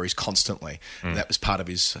shit deliveries constantly. And that was part of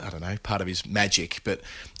his magic. But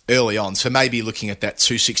early on, so maybe looking at that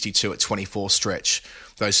 262 at 24 stretch,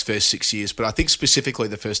 those first 6 years. But I think specifically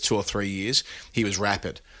the first 2 or 3 years, he was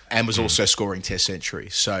rapid and was also scoring Test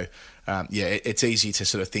centuries. So, it's easy to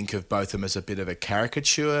sort of think of Botham as a bit of a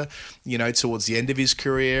caricature, towards the end of his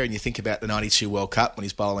career. And you think about the 92 World Cup when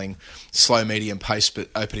he's bowling slow, medium pace, but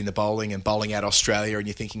opening the bowling and bowling out Australia. And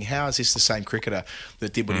you're thinking, how is this the same cricketer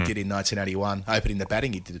that did what he did in 1981? Opening the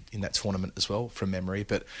batting, he did it in that tournament as well, from memory.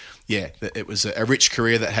 But yeah, it was a rich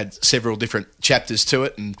career that had several different chapters to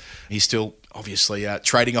it. And he's still obviously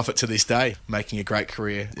trading off it to this day, making a great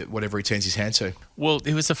career at whatever he turns his hand to. Well,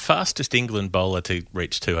 he was the fastest England bowler to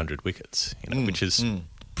reach 200 wickets, which is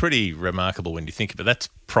pretty remarkable when you think of it. That's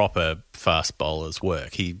proper fast bowler's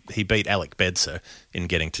work. He beat Alec Bedser in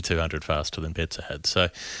getting to 200 faster than Bedser had. So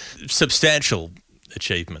substantial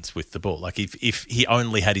achievements with the ball. Like if he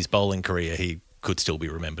only had his bowling career, he could still be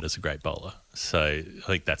remembered as a great bowler. So I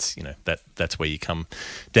think that's that's where you come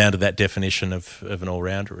down to that definition of an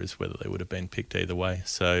all-rounder, is whether they would have been picked either way.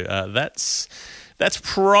 So that's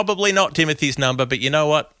probably not Timothy's number, but you know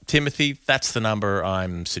what, Timothy, that's the number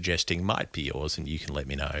I'm suggesting might be yours, and you can let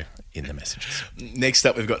me know in the messages. Next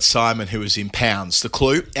up, we've got Simon, who is in pounds. The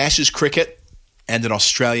clue: Ashes cricket and an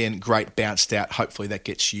Australian great bounced out. Hopefully that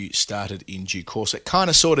gets you started in due course. It kind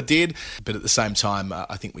of sort of did, but at the same time,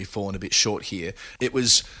 I think we've fallen a bit short here. It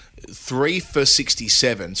was 3 for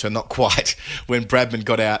 67, so not quite, when Bradman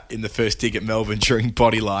got out in the first dig at Melbourne during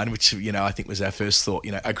Bodyline, which, I think was our first thought.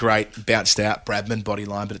 A great bounced out Bradman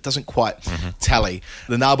Bodyline, but it doesn't quite tally.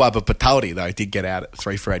 The Nawab of Pataudi, though, did get out at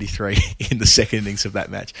 3 for 83 in the second innings of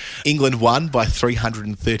that match. England won by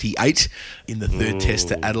 338 in the third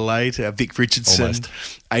test at Adelaide. Vic Richardson, Almost.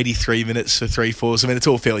 83 minutes for 3 fours. I mean, it's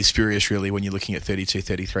all fairly spurious, really, when you're looking at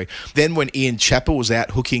 32-33. Then when Ian Chappell was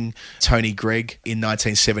out hooking Tony Gregg in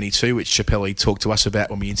 1972, which Chappelli talked to us about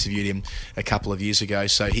when we interviewed him a couple of years ago.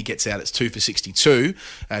 So he gets out, it's 2 for 62,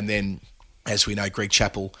 and then, as we know, Greg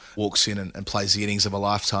Chappell walks in and plays the innings of a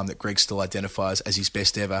lifetime that Greg still identifies as his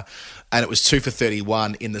best ever. And it was 2 for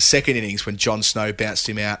 31 in the second innings when John Snow bounced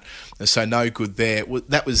him out. So no good there.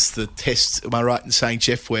 That was the test, am I right in saying,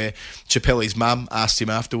 Jeff, where Chappelli's mum asked him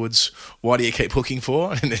afterwards, why do you keep hooking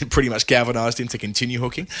for? And it pretty much galvanised him to continue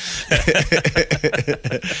hooking.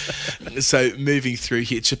 So moving through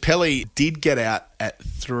here, Chappelli did get out at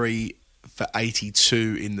 3 for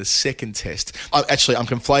 82 in the second test. Actually, I'm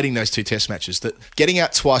conflating those two test matches. That getting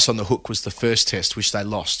out twice on the hook was the first test, which they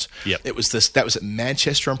lost. Yep. That was at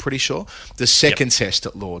Manchester, I'm pretty sure. The second test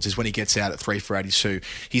at Lords is when he gets out at 3 for 82.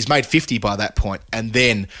 He's made 50 by that point, and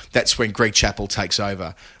then that's when Greg Chappell takes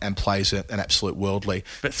over and plays an absolute worldly.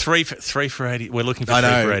 But 3 for 80. We're looking for 3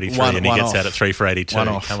 for 83, and he gets out at 3 for 82.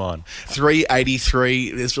 Come on.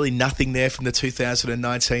 383. There's really nothing there from the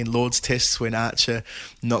 2019 Lords tests when Archer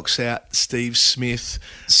knocks out Steve Smith.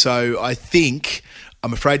 So I think,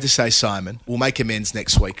 I'm afraid to say, Simon, we'll make amends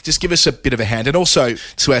next week. Just give us a bit of a hand. And also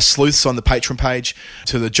to our sleuths on the Patreon page,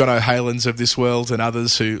 to the John O'Halens of this world and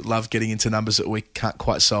others who love getting into numbers that we can't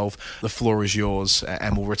quite solve, the floor is yours.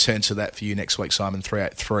 And we'll return to that for you next week, Simon.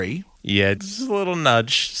 383. Yeah, just a little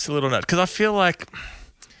nudge. Because I feel like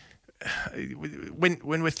when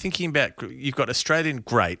we're thinking about, you've got Australian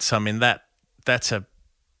greats, I mean, that's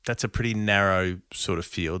a pretty narrow sort of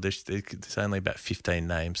field. There's only about 15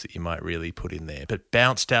 names that you might really put in there. But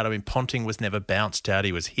bounced out, I mean, Ponting was never bounced out.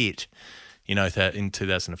 He was hit, that in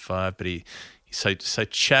 2005. But so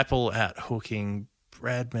Chappell out hooking,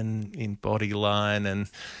 Bradman in Bodyline,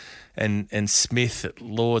 and Smith at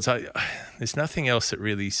Lords. There's nothing else that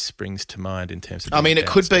really springs to mind in terms of. I mean, it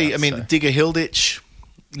could be. Out, Digger Hilditch.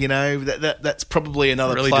 That's probably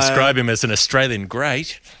another really player. Describe him as an Australian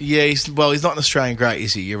great. Yeah, he's not an Australian great,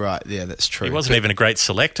 is he? You're right. Yeah, that's true. He wasn't even a great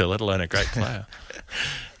selector, let alone a great player.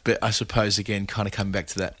 But I suppose, again, kind of coming back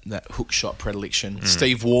to that hook shot predilection.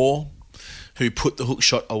 Steve Waugh, who put the hook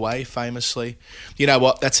shot away famously. You know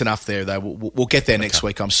what? That's enough there, though. We'll get there next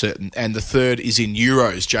week, I'm certain. And the third is in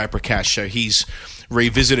Euros, Joe Prakash. So he's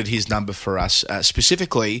revisited his number for us.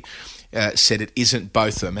 Specifically, said it isn't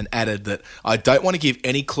Botham, and added that I don't want to give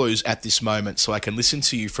any clues at this moment so I can listen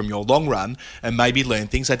to you from your long run and maybe learn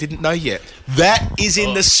things I didn't know yet. That is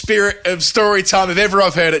in the spirit of story time if ever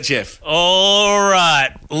I've heard it, Jeff. All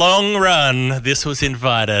right, long run. This was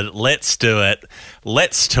invited. Let's do it.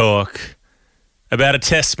 Let's talk about a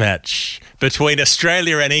test match between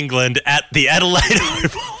Australia and England at the Adelaide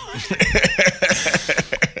Oval.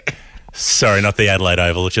 Sorry, not the Adelaide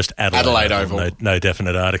Oval, just Adelaide Oval. No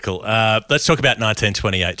definite article. Let's talk about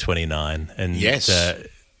 1928-29. And yes.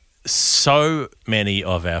 So many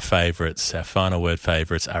of our favourites, our final word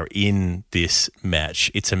favourites, are in this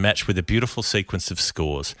match. It's a match with a beautiful sequence of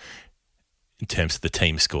scores in terms of the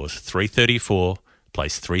team scores. 334,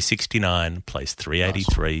 plays 369, plays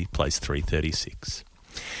 383, plays 336.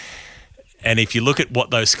 And if you look at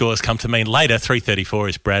what those scores come to mean later, 334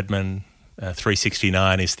 is Bradman,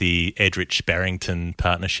 369 is the Edrich-Barrington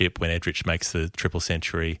partnership when Edrich makes the triple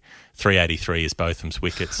century. 383 is Botham's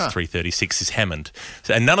wickets. 336 is Hammond.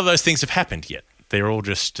 And none of those things have happened yet. They're all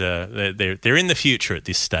just they're in the future at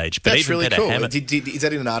this stage. But that's even really better, cool. Hammond, Is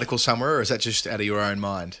that in an article somewhere, or is that just out of your own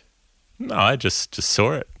mind? No, I just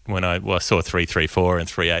saw it when I saw 334 and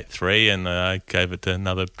 383, and I gave it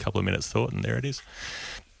another couple of minutes thought, and there it is.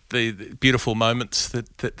 The beautiful moments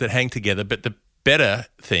that hang together, but the better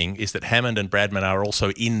thing is that Hammond and Bradman are also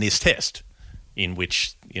in this test, in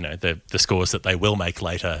which the scores that they will make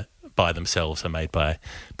later by themselves are made by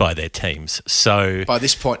their teams. So by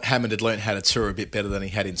this point, Hammond had learned how to tour a bit better than he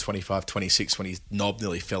had in 25-26 when his knob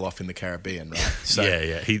nearly fell off in the Caribbean, right?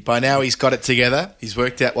 So by now he's got it together. He's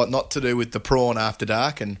worked out what not to do with the prawn after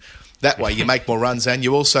dark, and that way you make more runs and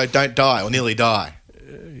you also don't die or nearly die.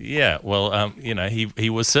 Yeah, well, he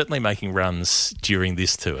was certainly making runs during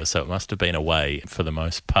this tour, so it must have been away for the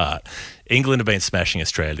most part. England have been smashing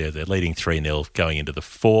Australia. They're leading 3-0 going into the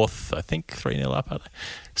fourth. I think 3-0 up, are they?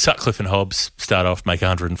 Sutcliffe and Hobbs start off, make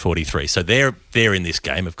 143. So they're in this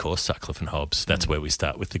game, of course, Sutcliffe and Hobbs. That's where we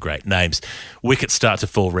start with the great names. Wickets start to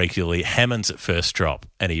fall regularly. Hammond's at first drop,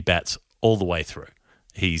 and he bats all the way through.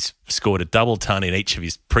 He's scored a double ton in each of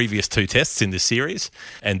his previous 2 tests in this series.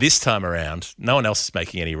 And this time around, no one else is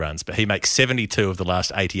making any runs, but he makes 72 of the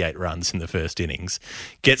last 88 runs in the first innings,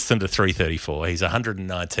 gets them to 334. He's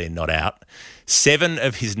 119 not out. 7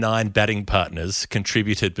 of his 9 batting partners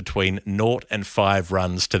contributed between 0 and 5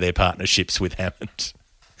 runs to their partnerships with Hammond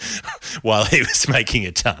while he was making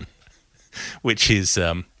a ton, which is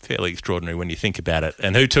fairly extraordinary when you think about it.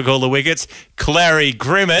 And who took all the wickets? Clary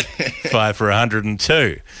Grimmett, 5 for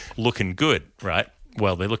 102. Looking good, right?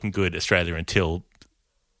 Well, they're looking good, Australia, until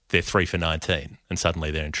they're 3 for 19 and suddenly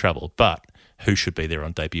they're in trouble. But who should be there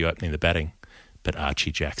on debut opening the batting but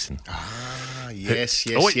Archie Jackson?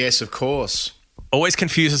 Yes, of course. Always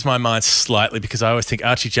confuses my mind slightly because I always think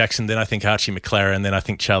Archie Jackson, then I think Archie McLaren, then I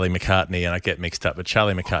think Charlie McCartney, and I get mixed up. But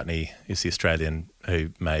Charlie McCartney is the Australian who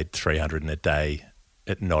made 300 in a day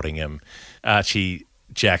at Nottingham. Archie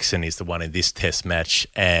Jackson is the one in this test match,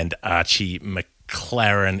 and Archie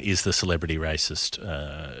McLaren is the celebrity racist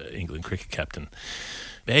England cricket captain.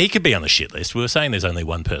 He could be on the shit list. We were saying there's only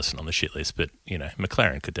one person on the shit list, but,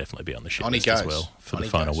 McLaren could definitely be on the shit list as well for the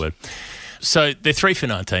final word. So they're 3 for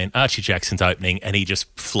 19. Archie Jackson's opening, and he just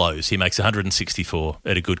flows. He makes 164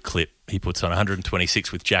 at a good clip. He puts on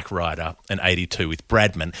 126 with Jack Ryder and 82 with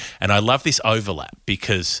Bradman. And I love this overlap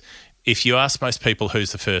because if you ask most people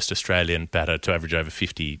who's the first Australian batter to average over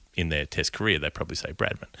 50 in their test career, they probably say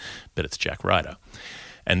Bradman, but it's Jack Ryder.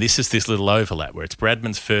 And this is this little overlap where it's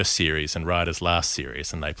Bradman's first series and Ryder's last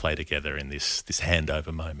series, and they play together in this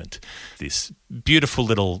handover moment, this beautiful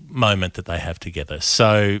little moment that they have together.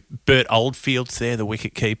 So Bert Oldfield's there, the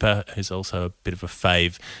wicketkeeper, who's also a bit of a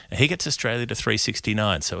fave. And he gets Australia to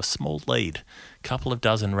 369, so a small lead. Couple of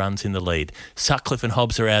dozen runs in the lead. Sutcliffe and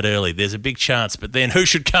Hobbs are out early. There's a big chance, but then who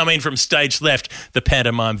should come in from stage left? The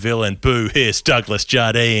pantomime villain, Boo Hiss, Douglas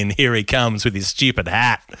Jardine. Here he comes with his stupid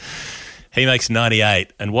hat. He makes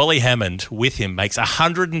 98, and Wally Hammond with him makes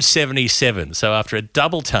 177. So after a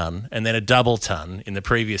double ton and then a double ton in the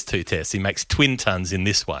previous 2 tests, he makes twin tons in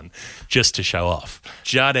this one just to show off.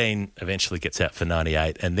 Jardine eventually gets out for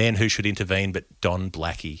 98, and then who should intervene but Don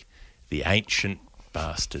Blackie, the ancient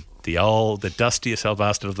bastard, the dustiest old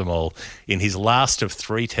bastard of them all. In his last of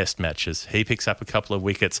 3 test matches, he picks up a couple of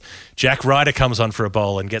wickets. Jack Ryder comes on for a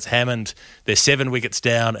bowl and gets Hammond. They're 7 wickets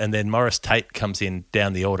down, and then Maurice Tate comes in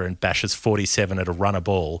down the order and bashes 47 at a runner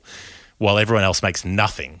ball while everyone else makes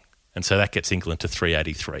nothing. And so that gets England to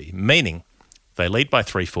 383, meaning they lead by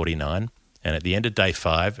 349. And at the end of day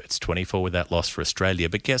 5, it's 24 without loss for Australia.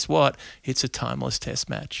 But guess what? It's a timeless test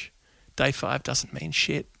match. Day 5 doesn't mean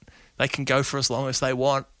shit. They can go for as long as they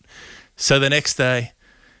want. So the next day,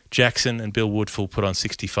 Jackson and Bill Woodfull put on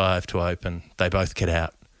 65 to open. They both get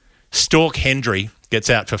out. Stork Hendry gets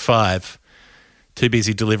out for 5. Too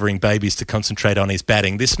busy delivering babies to concentrate on his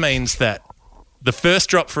batting. This means that the first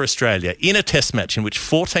drop for Australia in a test match in which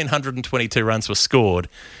 1,422 runs were scored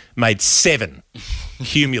made 7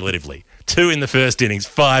 cumulatively. 2 in the first innings,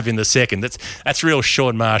 5 in the second. That's real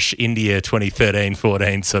Sean Marsh, India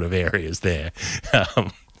 2013-14 sort of areas there.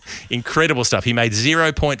 Incredible stuff. He made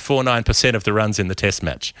 0.49% of the runs in the test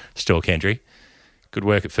match, Stork Hendry. Good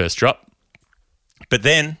work at first drop. But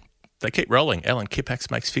then they keep rolling. Alan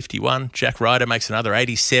Kippax makes 51. Jack Ryder makes another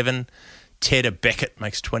 87. Ted Beckett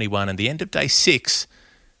makes 21. And the end of day 6,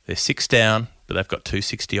 they're 6 down, but they've got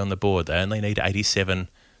 260 on the board. They only need 87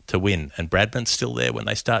 to win. And Bradman's still there when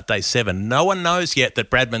they start day 7. No one knows yet that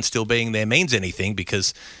Bradman still being there means anything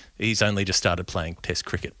because he's only just started playing Test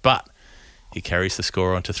cricket. But he carries the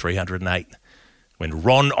score on to 308. When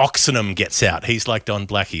Ron Oxenham gets out, he's like Don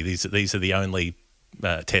Blackie. These are the only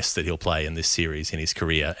tests that he'll play in this series in his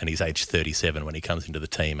career, and he's aged 37 when he comes into the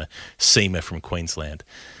team, a seamer from Queensland.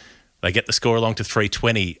 They get the score along to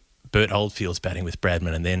 320. Bert Oldfield's batting with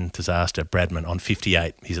Bradman, and then disaster. Bradman on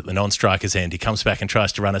 58. He's at the non-striker's end. He comes back and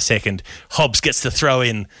tries to run a second. Hobbs gets the throw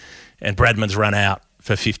in, and Bradman's run out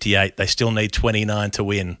for 58. They still need 29 to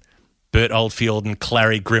win. Bert Oldfield and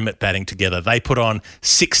Clary Grimmett batting together. They put on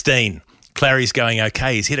 16. Clary's going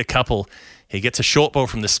okay. He's hit a couple. He gets a short ball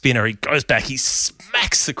from the spinner. He goes back. He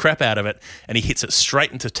smacks the crap out of it, and he hits it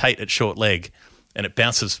straight into Tate at short leg, and it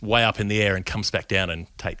bounces way up in the air and comes back down, and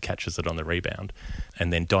Tate catches it on the rebound.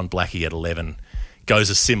 And then Don Blackie at 11 goes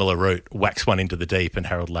a similar route, whacks one into the deep, and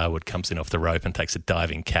Harold Larwood comes in off the rope and takes a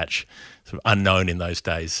diving catch, sort of unknown in those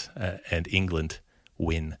days, and England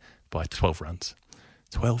win by 12 runs.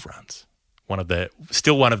 12 runs.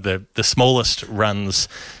 Still one of the smallest runs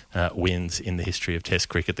wins in the history of Test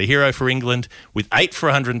cricket. The hero for England with 8 for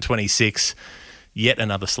 126, yet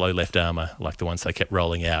another slow left armour like the ones they kept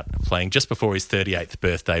rolling out, playing just before his 38th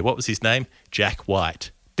birthday. What was his name? Jack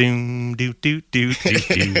White. Doom, doo, doo, doo, doo,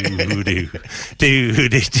 doo, doo, doo,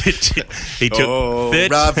 doo, doo. He took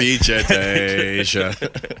Ravi Jadeja.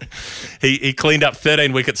 He cleaned up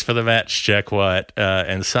 13 wickets for the match, Jack White,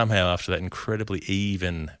 and somehow after that incredibly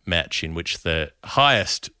even match in which the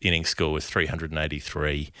highest innings score was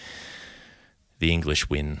 383, the English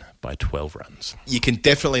win by 12 runs. You can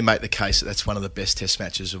definitely make the case that that's one of the best Test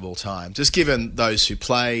matches of all time. Just given those who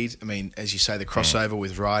played, I mean, as you say, the crossover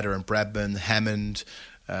with Ryder and Bradman, Hammond,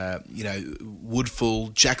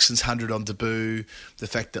 Woodfull, Jackson's 100 on debut, the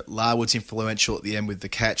fact that Larwood's influential at the end with the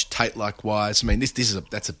catch, Tate likewise. I mean,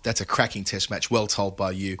 that's a cracking Test match, well told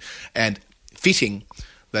by you, and fitting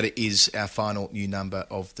that it is our final new number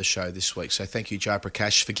of the show this week. So thank you, Jai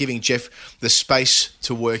Prakash, for giving Jeff the space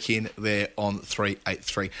to work in there on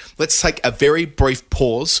 383. Let's take a very brief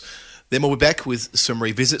pause, then we'll be back with some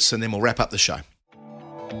revisits, and then we'll wrap up the show.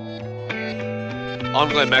 I'm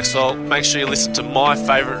Glenn Maxwell. Make sure you listen to my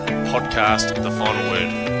favourite podcast, The Final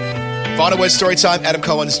Word. Final word story time. Adam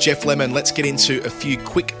Collins, Jeff Lemon. Let's get into a few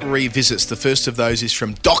quick revisits. The first of those is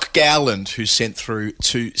from Doc Gowland, who sent through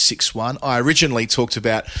 261. I originally talked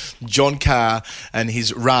about John Carr and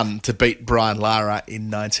his run to beat Brian Lara in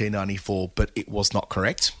 1994, but it was not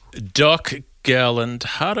correct. Doc Gowland,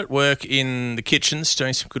 hard at work in the kitchens,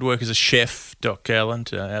 doing some good work as a chef. Doc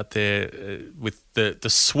Gowland out there with the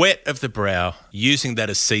sweat of the brow, using that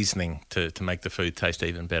as seasoning to make the food taste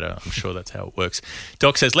even better. I'm sure that's how it works.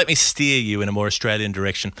 Doc says, let me steer you in a more Australian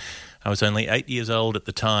direction. I was only 8 years old at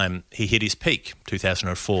the time. He hit his peak,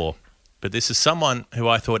 2004. But this is someone who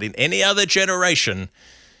I thought in any other generation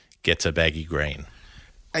gets a baggy green.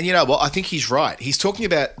 And you know what? I think he's right. He's talking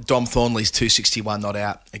about Dom Thornley's 261 not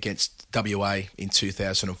out against WA in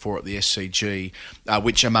 2004 at the SCG,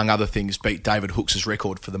 which, among other things, beat David Hooks'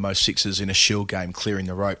 record for the most sixes in a Shield game, clearing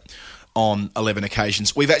the rope on 11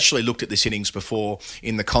 occasions. We've actually looked at this innings before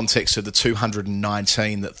in the context of the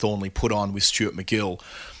 219 that Thornley put on with Stuart MacGill,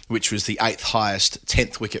 which was the 8th highest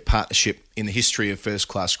 10th wicket partnership in the history of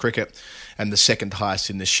first-class cricket and the 2nd highest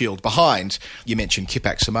in the Shield. Behind, you mentioned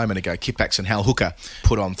Kippax a moment ago, Kippax and Hal Hooker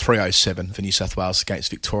put on 307 for New South Wales against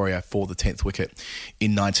Victoria for the 10th wicket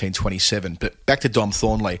in 1927. But back to Dom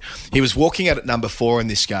Thornley. He was walking out at number 4 in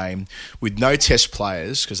this game with no Test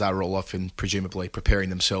players, because they were all off and presumably preparing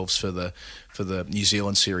themselves for the New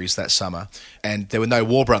Zealand series that summer. And there were no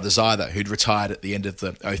War Brothers either, who'd retired at the end of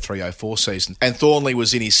the 03-04 season. And Thornley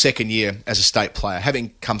was in his second year as a state player.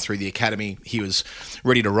 Having come through the academy, he was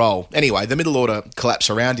ready to roll. Anyway, the middle order collapse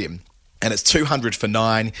around him, and it's 200 for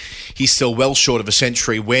 9. He's still well short of a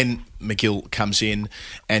century when MacGill comes in,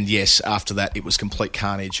 and yes, after that it was complete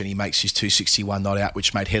carnage, and he makes his 261 not out,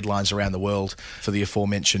 which made headlines around the world for the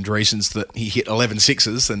aforementioned reasons that he hit 11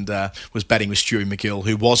 sixes and was batting with Stewie MacGill,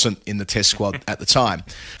 who wasn't in the Test squad at the time.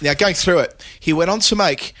 Now, going through it, he went on to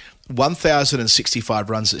make 1,065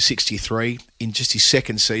 runs at 63 in just his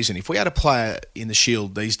second season. If we had a player in the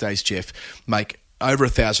Shield these days, Jeff, make over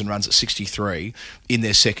 1,000 runs at 63 in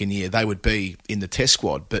their second year, they would be in the Test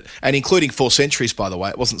squad. And including 4 centuries, by the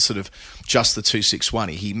way. It wasn't sort of just the 261.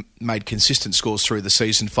 He made consistent scores through the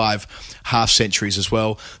season, 5 half centuries as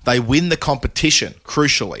well. They win the competition,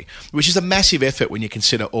 crucially, which is a massive effort when you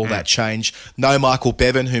consider all that change. No Michael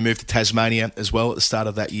Bevan, who moved to Tasmania as well at the start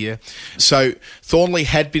of that year. So Thornley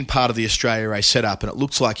had been part of the Australia A setup, and it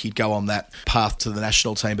looked like he'd go on that path to the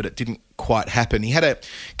national team, but it didn't quite happen. He had a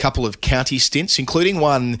couple of county stints, including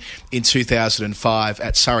one in 2005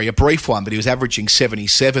 at Surrey, a brief one, but he was averaging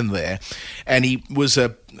 77 there, and he was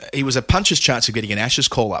a puncher's chance of getting an Ashes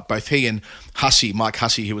call-up. Both he and Mike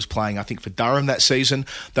Hussey, who was playing, I think, for Durham that season,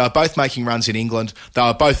 they were both making runs in England. They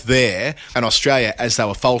were both there, and Australia, as they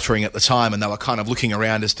were faltering at the time, and they were kind of looking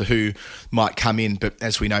around as to who might come in. But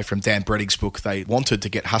as we know from Dan Breddig's book, they wanted to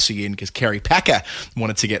get Hussey in because Kerry Packer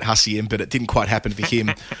wanted to get Hussey in, but it didn't quite happen for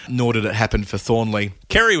him, nor did it happen for Thornley.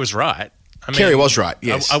 Kerry was right. Kerry was right,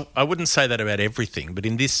 yes. I wouldn't say that about everything, but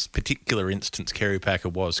in this particular instance, Kerry Packer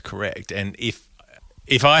was correct. And if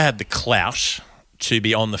I had the clout to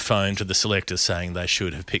be on the phone to the selectors saying they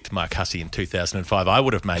should have picked Mark Hussey in 2005, I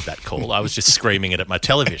would have made that call. I was just screaming it at my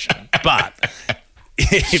television. But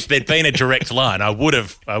if there'd been a direct line, I would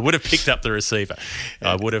have picked up the receiver.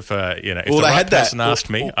 I would have, if the right person asked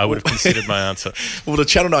me, I would have considered my answer. Well, the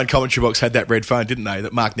Channel 9 commentary box had that red phone, didn't they,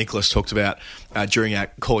 that Mark Nicholas talked about during our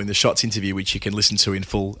Calling the Shots interview, which you can listen to in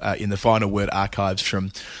full in the Final Word archives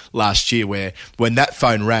from last year, where when that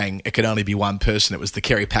phone rang, it could only be one person. It was the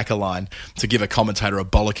Kerry Packer line to give a commentator a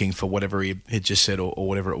bollocking for whatever he had just said or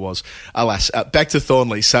whatever it was. Alas, back to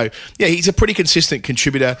Thornley. So, yeah, he's a pretty consistent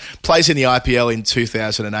contributor, plays in the IPL in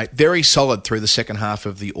 2008, very solid through the second half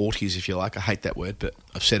of the aughties, if you like. I hate that word, but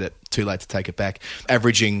I've said it, too late to take it back.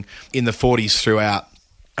 Averaging in the 40s throughout.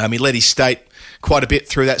 He led his state quite a bit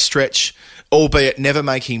through that stretch, albeit never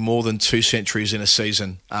making more than 2 centuries in a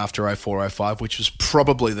season after 04-05, which was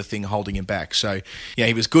probably the thing holding him back. So, yeah,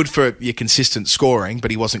 he was good for your consistent scoring,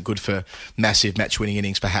 but he wasn't good for massive match-winning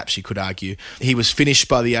innings, perhaps you could argue. He was finished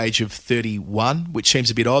by the age of 31, which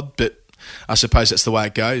seems a bit odd, but I suppose that's the way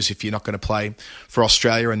it goes if you're not going to play for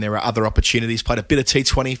Australia and there are other opportunities. Played a bit of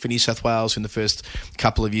T20 for New South Wales in the first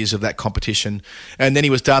couple of years of that competition. And then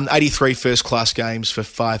he was done 83 first-class games for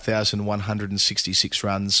 5,166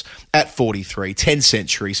 runs at 43, 10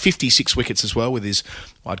 centuries, 56 wickets as well with his,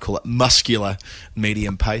 I'd call it, muscular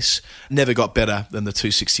medium pace. Never got better than the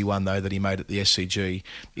 261, though, that he made at the SCG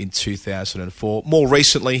in 2004. More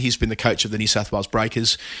recently, he's been the coach of the New South Wales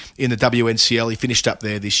Breakers in the WNCL. He finished up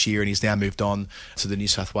there this year and he's now moved on to the New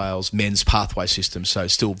South Wales men's pathway system. So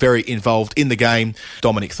still very involved in the game.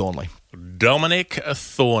 Dominic Thornley. Dominic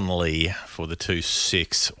Thornley for the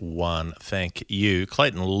 261. Thank you.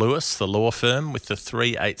 Clayton Lewis, the law firm, with the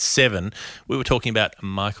 387. We were talking about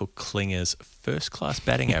Michael Klinger's first-class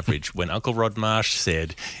batting average when Uncle Rod Marsh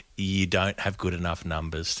said, you don't have good enough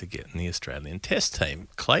numbers to get in the Australian Test team.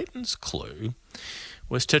 Clayton's clue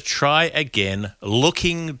was to try again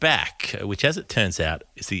looking back, which, as it turns out,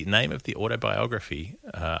 is the name of the autobiography.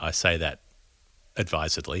 I say that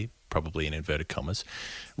advisedly, probably in inverted commas,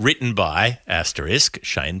 written by, *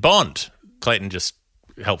 Shane Bond. Clayton just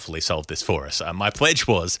helpfully solved this for us. My pledge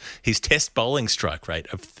was his test bowling strike rate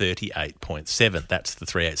of 38.7. That's the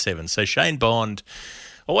 387. So Shane Bond,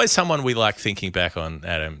 always someone we like thinking back on,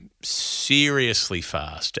 Adam, seriously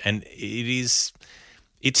fast. And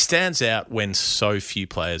it stands out when so few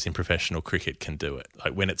players in professional cricket can do it.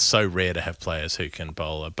 Like when it's so rare to have players who can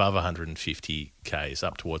bowl above 150 Ks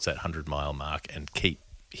up towards that 100-mile mark and keep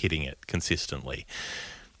hitting it consistently.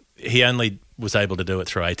 He only was able to do it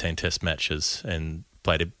through 18 test matches and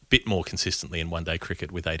played a bit more consistently in one-day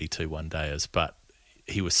cricket with 82 one-dayers, but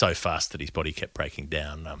he was so fast that his body kept breaking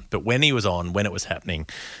down. But when he was on, when it was happening,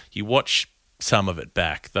 you watch some of it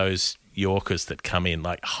back, those Yorkers that come in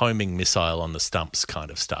like homing missile on the stumps kind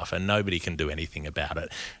of stuff, and nobody can do anything about it.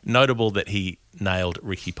 Notable that he nailed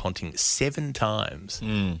Ricky Ponting 7 times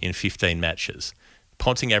in 15 matches.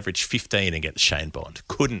 Ponting averaged 15 against Shane Bond.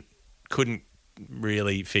 Couldn't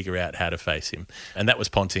really figure out how to face him. And that was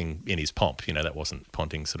Ponting in his pomp. You know, that wasn't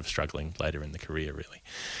Ponting sort of struggling later in the career, really.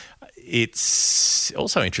 It's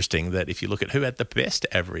also interesting that if you look at who had the best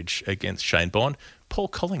average against Shane Bond, Paul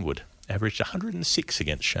Collingwood averaged 106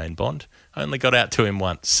 against Shane Bond. Only got out to him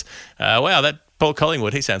once. Wow, that Paul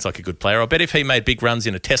Collingwood, he sounds like a good player. I bet if he made big runs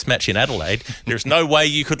in a test match in Adelaide, there's no way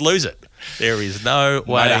you could lose it. There is no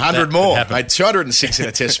way. Made 100 more. Made 206 in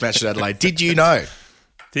a test match in Adelaide. Did you know?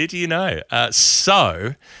 Did you know?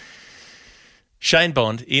 So, Shane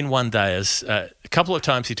Bond in one-dayers, a couple of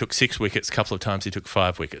times he took 6 wickets, a couple of times he took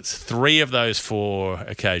 5 wickets. 3 of those 4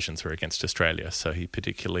 occasions were against Australia, so he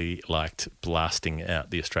particularly liked blasting out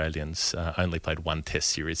the Australians. Only played 1 test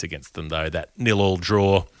series against them, though, that 0-0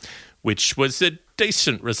 draw, which was a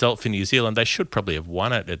decent result for New Zealand. They should probably have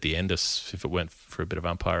won it at the end if it weren't for a bit of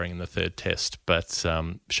umpiring in the 3rd test, but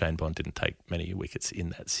Shane Bond didn't take many wickets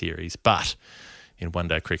in that series. But in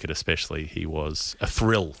one-day cricket especially, he was a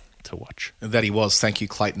thrill to watch. That he was. Thank you,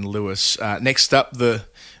 Clayton Lewis. Next up, the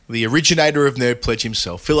originator of Nerd Pledge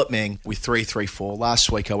himself, Philip Mang, with 334.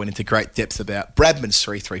 Last week I went into great depth about Bradman's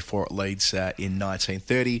 334 at Leeds in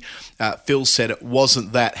 1930. Phil said it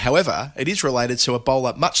wasn't that. However, it is related to a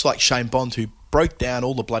bowler much like Shane Bond, who broke down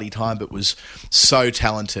all the bloody time but was so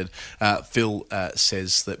talented. Phil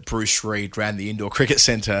says that Bruce Reid ran the indoor cricket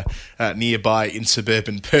centre nearby in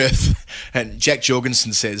suburban Perth, and Jack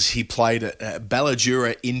Jorgensen says he played at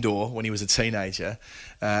Ballajura Indoor when he was a teenager.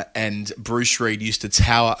 and Bruce Reid used to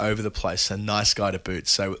tower over the place. A nice guy to boot.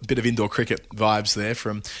 So a bit of indoor cricket vibes there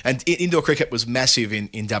and indoor cricket was massive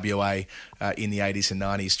in WA in the 80s and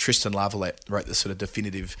 90s. Tristan Lavalette wrote the sort of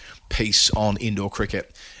definitive piece on indoor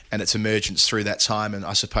cricket and its emergence through that time, and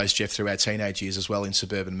I suppose, Jeff, through our teenage years as well in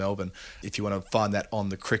suburban Melbourne, if you want to find that on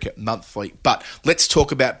the Cricket Monthly. But let's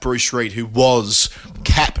talk about Bruce Reid, who was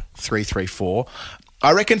Cap 334.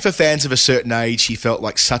 I reckon for fans of a certain age, he felt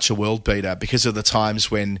like such a world beater because of the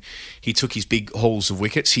times when he took his big hauls of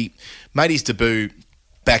wickets. He made his debut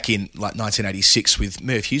back in like 1986 with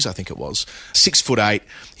Merv Hughes, I think it was. 6'8".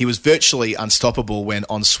 He was virtually unstoppable when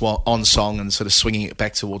on song and sort of swinging it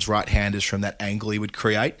back towards right-handers from that angle he would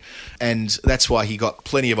create. And that's why he got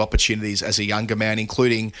plenty of opportunities as a younger man,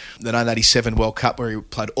 including the 1987 World Cup where he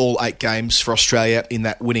played all 8 games for Australia in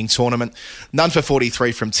that winning tournament. None for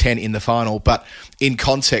 43 from 10 in the final, but in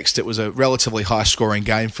context, it was a relatively high-scoring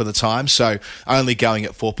game for the time, so only going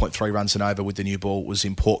at 4.3 runs and over with the new ball was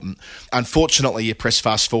important. Unfortunately, you press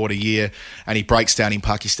fast forward a year and he breaks down in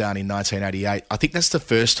Pakistan in 1988. I think that's the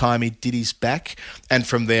first time he did his back, and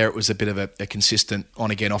from there it was a bit of a consistent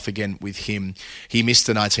on-again, off-again with him. He missed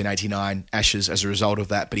the 1989 Ashes as a result of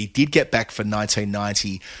that, but he did get back for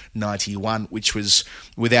 1990-91, which was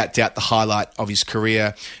without doubt the highlight of his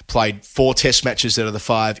career. Played 4 test matches out of the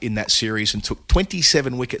 5 in that series and took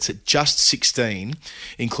 27 wickets at just 16,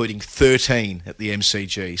 including 13 at the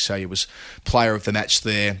MCG. So he was player of the match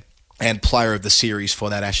there and player of the series for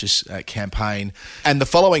that Ashes campaign. And the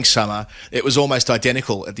following summer, it was almost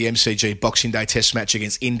identical at the MCG Boxing Day Test match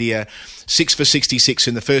against India. 6 for 66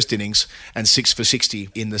 in the first innings and 6 for 60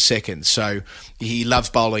 in the second. So he loves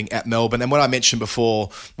bowling at Melbourne. And when I mentioned before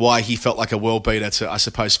why he felt like a world beater to, I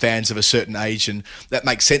suppose, fans of a certain age, and that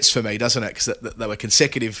makes sense for me, doesn't it? Because they were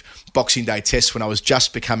consecutive Boxing Day Tests when I was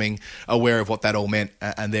just becoming aware of what that all meant.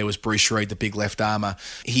 And there was Bruce Reid, the big left armour.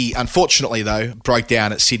 He, unfortunately, though, broke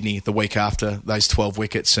down at Sydney the week after those 12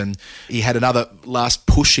 wickets, and he had another last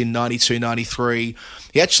push in 92-93.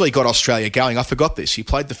 He actually got Australia going. I forgot this. He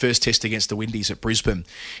played the first test against the Windies at Brisbane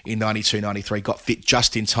in 92-93, got fit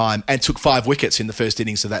just in time and took 5 wickets in the first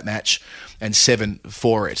innings of that match and 7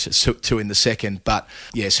 for it, 2 in the second. But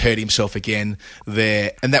yes, hurt himself again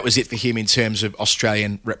there. And that was it for him in terms of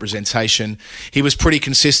Australian representation. He was pretty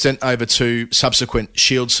consistent over 2 subsequent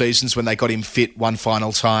Shield seasons when they got him fit one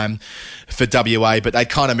final time for WA, but they'd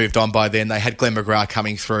kind of moved on by then. They had Glenn McGrath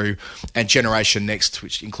coming through and Generation Next,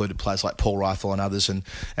 which included players like Paul Rifle and others, and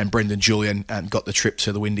Brendan Julian got the trip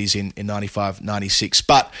to the Windies in 95-96.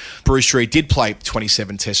 But Bruce Reid did play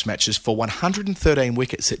 27 test matches for 113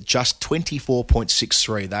 wickets at just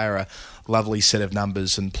 24.63. They are a lovely set of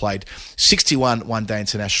numbers, and played 61 one-day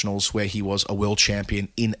internationals where he was a world champion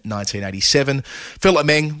in 1987. Philip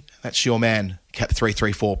Meng, that's your man, Cap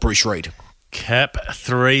 334, Bruce Reid. Cap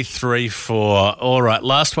 334. All right,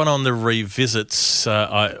 last one on the revisits.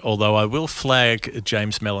 Although I will flag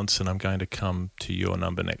James Mellinson, I'm going to come to your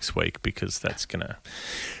number next week because that's going to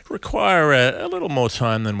require a little more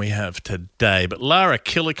time than we have today. But Lara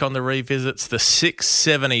Killick on the revisits, the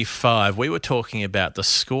 675. We were talking about the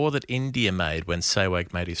score that India made when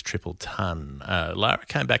Sehwag made his triple ton. Lara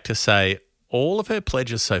came back to say all of her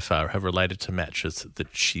pledges so far have related to matches that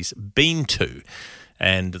she's been to,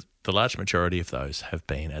 and the large majority of those have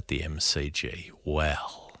been at the MCG.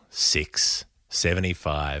 Well,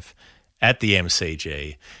 675 at the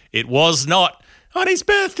MCG. It was not on his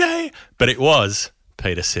birthday, but it was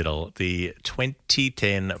Peter Siddle, the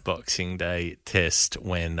 2010 Boxing Day Test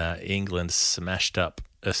when England smashed up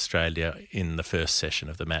Australia in the first session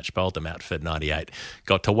of the match, bowled them out for 98,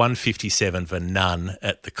 got to 157 for none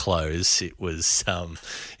at the close. It was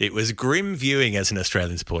grim viewing as an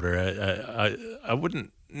Australian supporter. I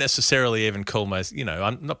wouldn't necessarily even call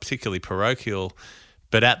I'm not particularly parochial,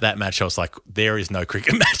 but at that match I was like, there is no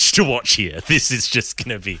cricket match to watch here. This is just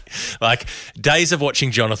going to be like days of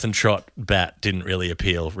watching Jonathan Trott bat didn't really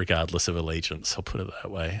appeal regardless of allegiance, I'll put it that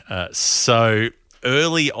way. So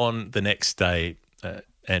early on the next day,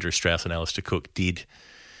 Andrew Strauss and Alistair Cook did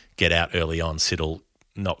get out early on. Siddle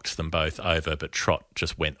knocked them both over, but Trott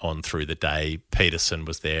just went on through the day. Peterson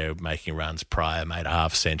was there making runs prior, made a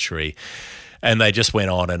half century. And they just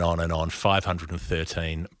went on and on and on,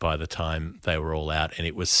 513 by the time they were all out. And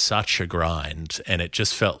it was such a grind. And it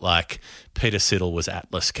just felt like Peter Siddle was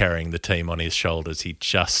Atlas carrying the team on his shoulders. He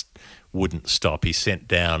just wouldn't stop. He sent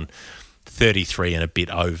down 33 and a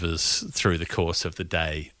bit overs through the course of the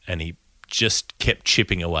day. And he just kept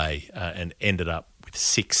chipping away and ended up with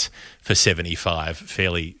 6 for 75.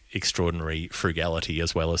 Fairly extraordinary frugality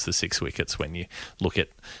as well as the 6 wickets when you look at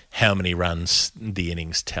how many runs the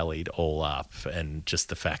innings tallied all up, and just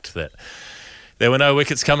the fact that there were no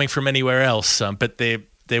wickets coming from anywhere else. But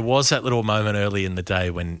there was that little moment early in the day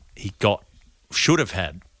when he should have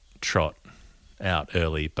had Trott out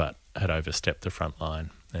early, but had overstepped the front line,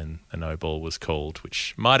 and a no ball was called,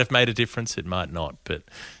 which might have made a difference. It might not, but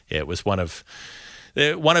yeah, it was one of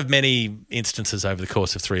many instances over the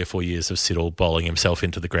course of 3 or 4 years of Siddle bowling himself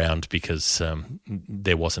into the ground because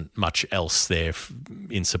there wasn't much else there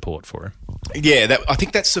in support for him. Yeah, I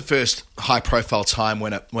think that's the first high-profile time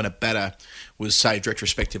when a batter was saved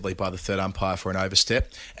retrospectively by the third umpire for an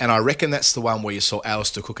overstep, and I reckon that's the one where you saw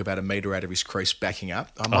Alistair Cook about a metre out of his crease backing up.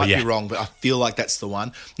 I might be wrong, but I feel like that's the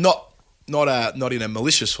one. Not in a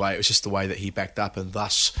malicious way. It was just the way that he backed up, and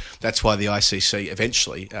thus that's why the ICC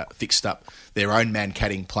eventually fixed up their own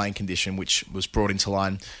man-catting playing condition, which was brought into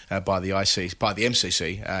line by the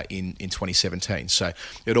MCC in 2017. So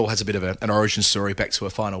it all has a bit of an origin story back to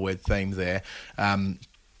a final word theme there.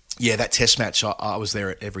 Yeah, that test match, I was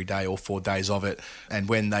there every day, all 4 days of it. And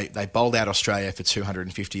when they bowled out Australia for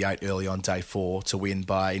 258 early on day 4 to win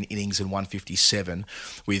by an innings in 157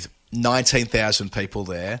 with 19,000 people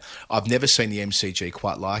there. I've never seen the MCG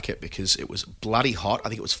quite like it because it was bloody hot. I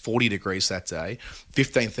think it was 40 degrees that day,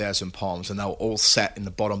 15,000 Poms, and they were all sat in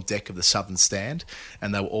the bottom deck of the southern stand,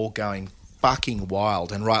 and they were all going fucking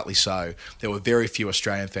wild, and rightly so. There were very few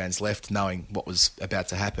Australian fans left knowing what was about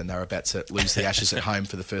to happen. They were about to lose the Ashes at home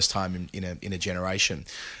for the first time in a generation,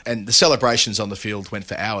 and the celebrations on the field went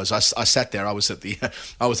for hours. I sat there. I was at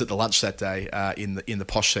the lunch that day in the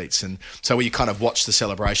posh seats, and so we kind of watched the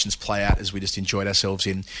celebrations play out as we just enjoyed ourselves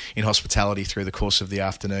in hospitality through the course of the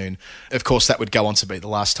afternoon. Of course, that would go on to be the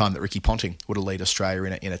last time that Ricky Ponting would have led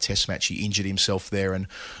Australia in a Test match. He injured himself there, and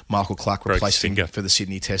Michael Clarke replaced him for the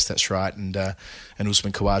Sydney Test. That's right, and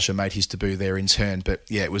Usman Khawaja made his debut there in turn. But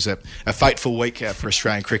yeah, it was a fateful week for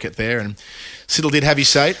Australian cricket there, and Siddle did have his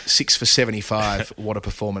say, 6 for 75. What a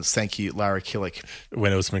performance. Thank you, Lara Killick.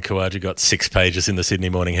 When Usman Khawaja got 6 pages in the Sydney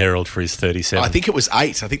Morning Herald for his 37. I think it was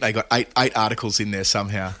 8. I think they got eight articles in there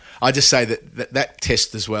somehow. I just say that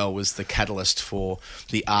test as well was the catalyst for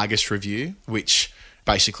the Argus review, which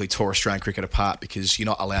basically tore Australian cricket apart because you're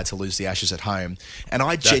not allowed to lose the Ashes at home. And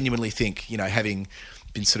I genuinely think, having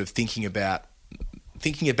been sort of thinking about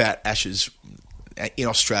Ashes in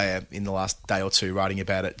Australia in the last day or two, writing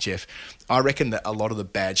about it, Jeff, I reckon that a lot of the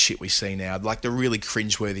bad shit we see now, like the really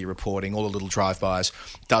cringeworthy reporting, all the little drive-bys,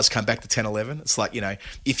 does come back to 10-11. It's like,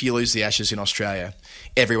 if you lose the Ashes in Australia,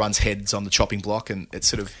 everyone's head's on the chopping block, and it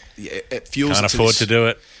sort of it fuels. Can't afford to do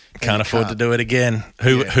it. Can't afford to do it again.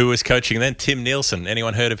 Who was coaching then? Tim Nielsen.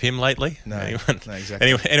 Anyone heard of him lately? No,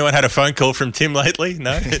 exactly. Anyone had a phone call from Tim lately?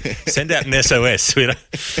 No? Send out an SOS. We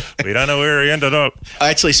don't know where he ended up. I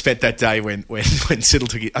actually spent that day when Siddle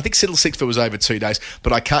took it. I think Siddle's 6 was over 2 days,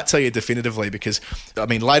 but I can't tell you definitively because,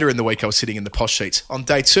 later in the week I was sitting in the posh seats. On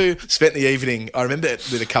day 2, spent the evening, I remember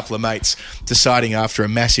with a couple of mates deciding after a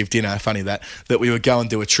massive dinner, funny that we would go and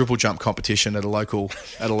do a triple jump competition at a local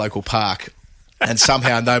park. And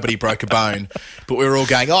somehow nobody broke a bone. But we were all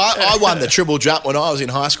going, I won the triple jump when I was in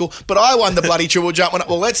high school, but I won the bloody triple jump when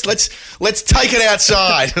let's take it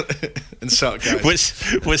outside. And so it goes.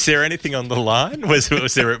 Was there anything on the line? Was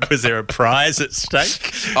there a prize at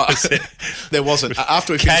stake? There wasn't.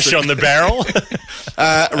 After we cash on the barrel.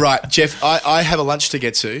 Right, Jeff. I have a lunch to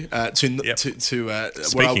get to.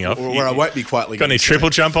 Speaking where I won't be quietly. Got any triple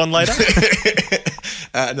jump on later?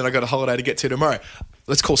 And then I got a holiday to get to tomorrow.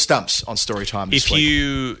 Let's call stumps on story time this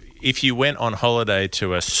week. If you went on holiday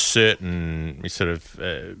to a certain sort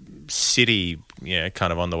of city,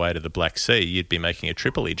 kind of on the way to the Black Sea, you'd be making a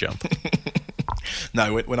Tripoli jump.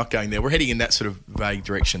 No, we're not going there. We're heading in that sort of vague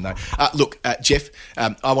direction, though. Look, Jeff,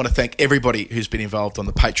 I want to thank everybody who's been involved on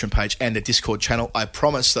the Patreon page and the Discord channel. I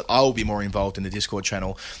promise that I will be more involved in the Discord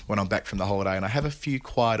channel when I'm back from the holiday, and I have a few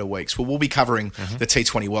quieter weeks. Well, we'll be covering the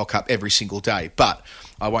T20 World Cup every single day, but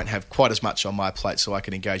I won't have quite as much on my plate, so I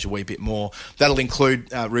can engage a wee bit more. That'll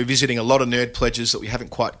include revisiting a lot of nerd pledges that we haven't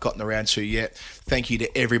quite gotten around to yet. Thank you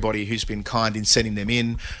to everybody who's been kind in sending them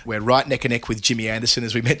in. We're right neck and neck with Jimmy Anderson,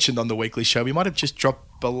 as we mentioned on the weekly show. We might have just dropped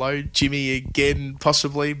below Jimmy again,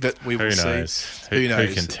 possibly, but we will see. Who knows?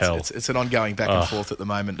 Who can tell? It's an ongoing back and forth at the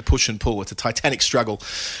moment, the push and pull. It's a titanic struggle.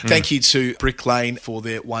 Thank you to Brick Lane for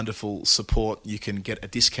their wonderful support. You can get a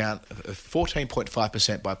discount of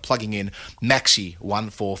 14.5% by plugging in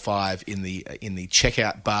Maxi145 in the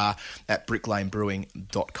checkout bar at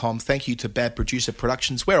bricklanebrewing.com. Thank you to Bad Producer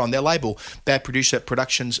Productions. We're on their label,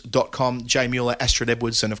 badproducerproductions.com. Jay Mueller, Astrid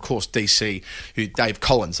Edwards, and of course DC, Dave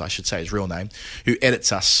Collins, I should say his real name, who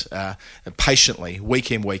edits us patiently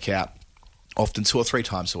week in, week out. often 2 or 3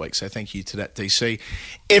 times a week. So thank you to that, DC.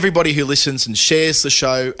 Everybody who listens and shares the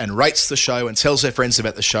show and rates the show and tells their friends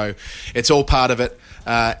about the show, it's all part of it,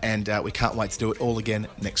 and we can't wait to do it all again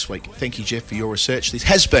next week. Thank you, Jeff, for your research. This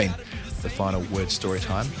has been the Final Word Story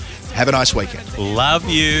Time. Have a nice weekend. Love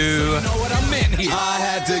you. Know what I meant here? I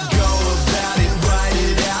had to go about it, write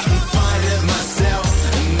it out and find it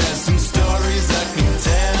myself. And there's some stories I can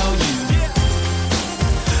tell you.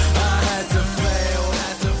 I had to fail,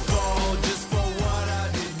 had to fall just for what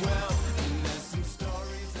I did well. And there's some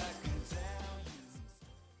stories I can tell you.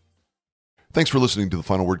 Thanks for listening to the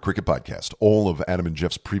Final Word Cricket Podcast. All of Adam and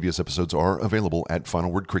Jeff's previous episodes are available at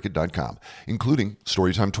finalwordcricket.com, including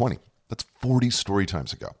Storytime 20. That's 40 story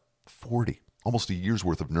times ago. 40. Almost a year's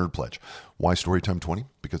worth of Nerd Pledge. Why Storytime 20?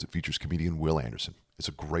 Because it features comedian Will Anderson. It's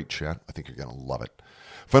a great chat. I think you're going to love it.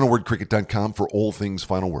 Finalwordcricket.com for all things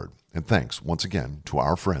Final Word. And thanks once again to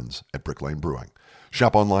our friends at Brick Lane Brewing.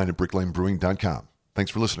 Shop online at bricklanebrewing.com.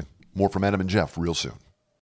 Thanks for listening. More from Adam and Jeff real soon.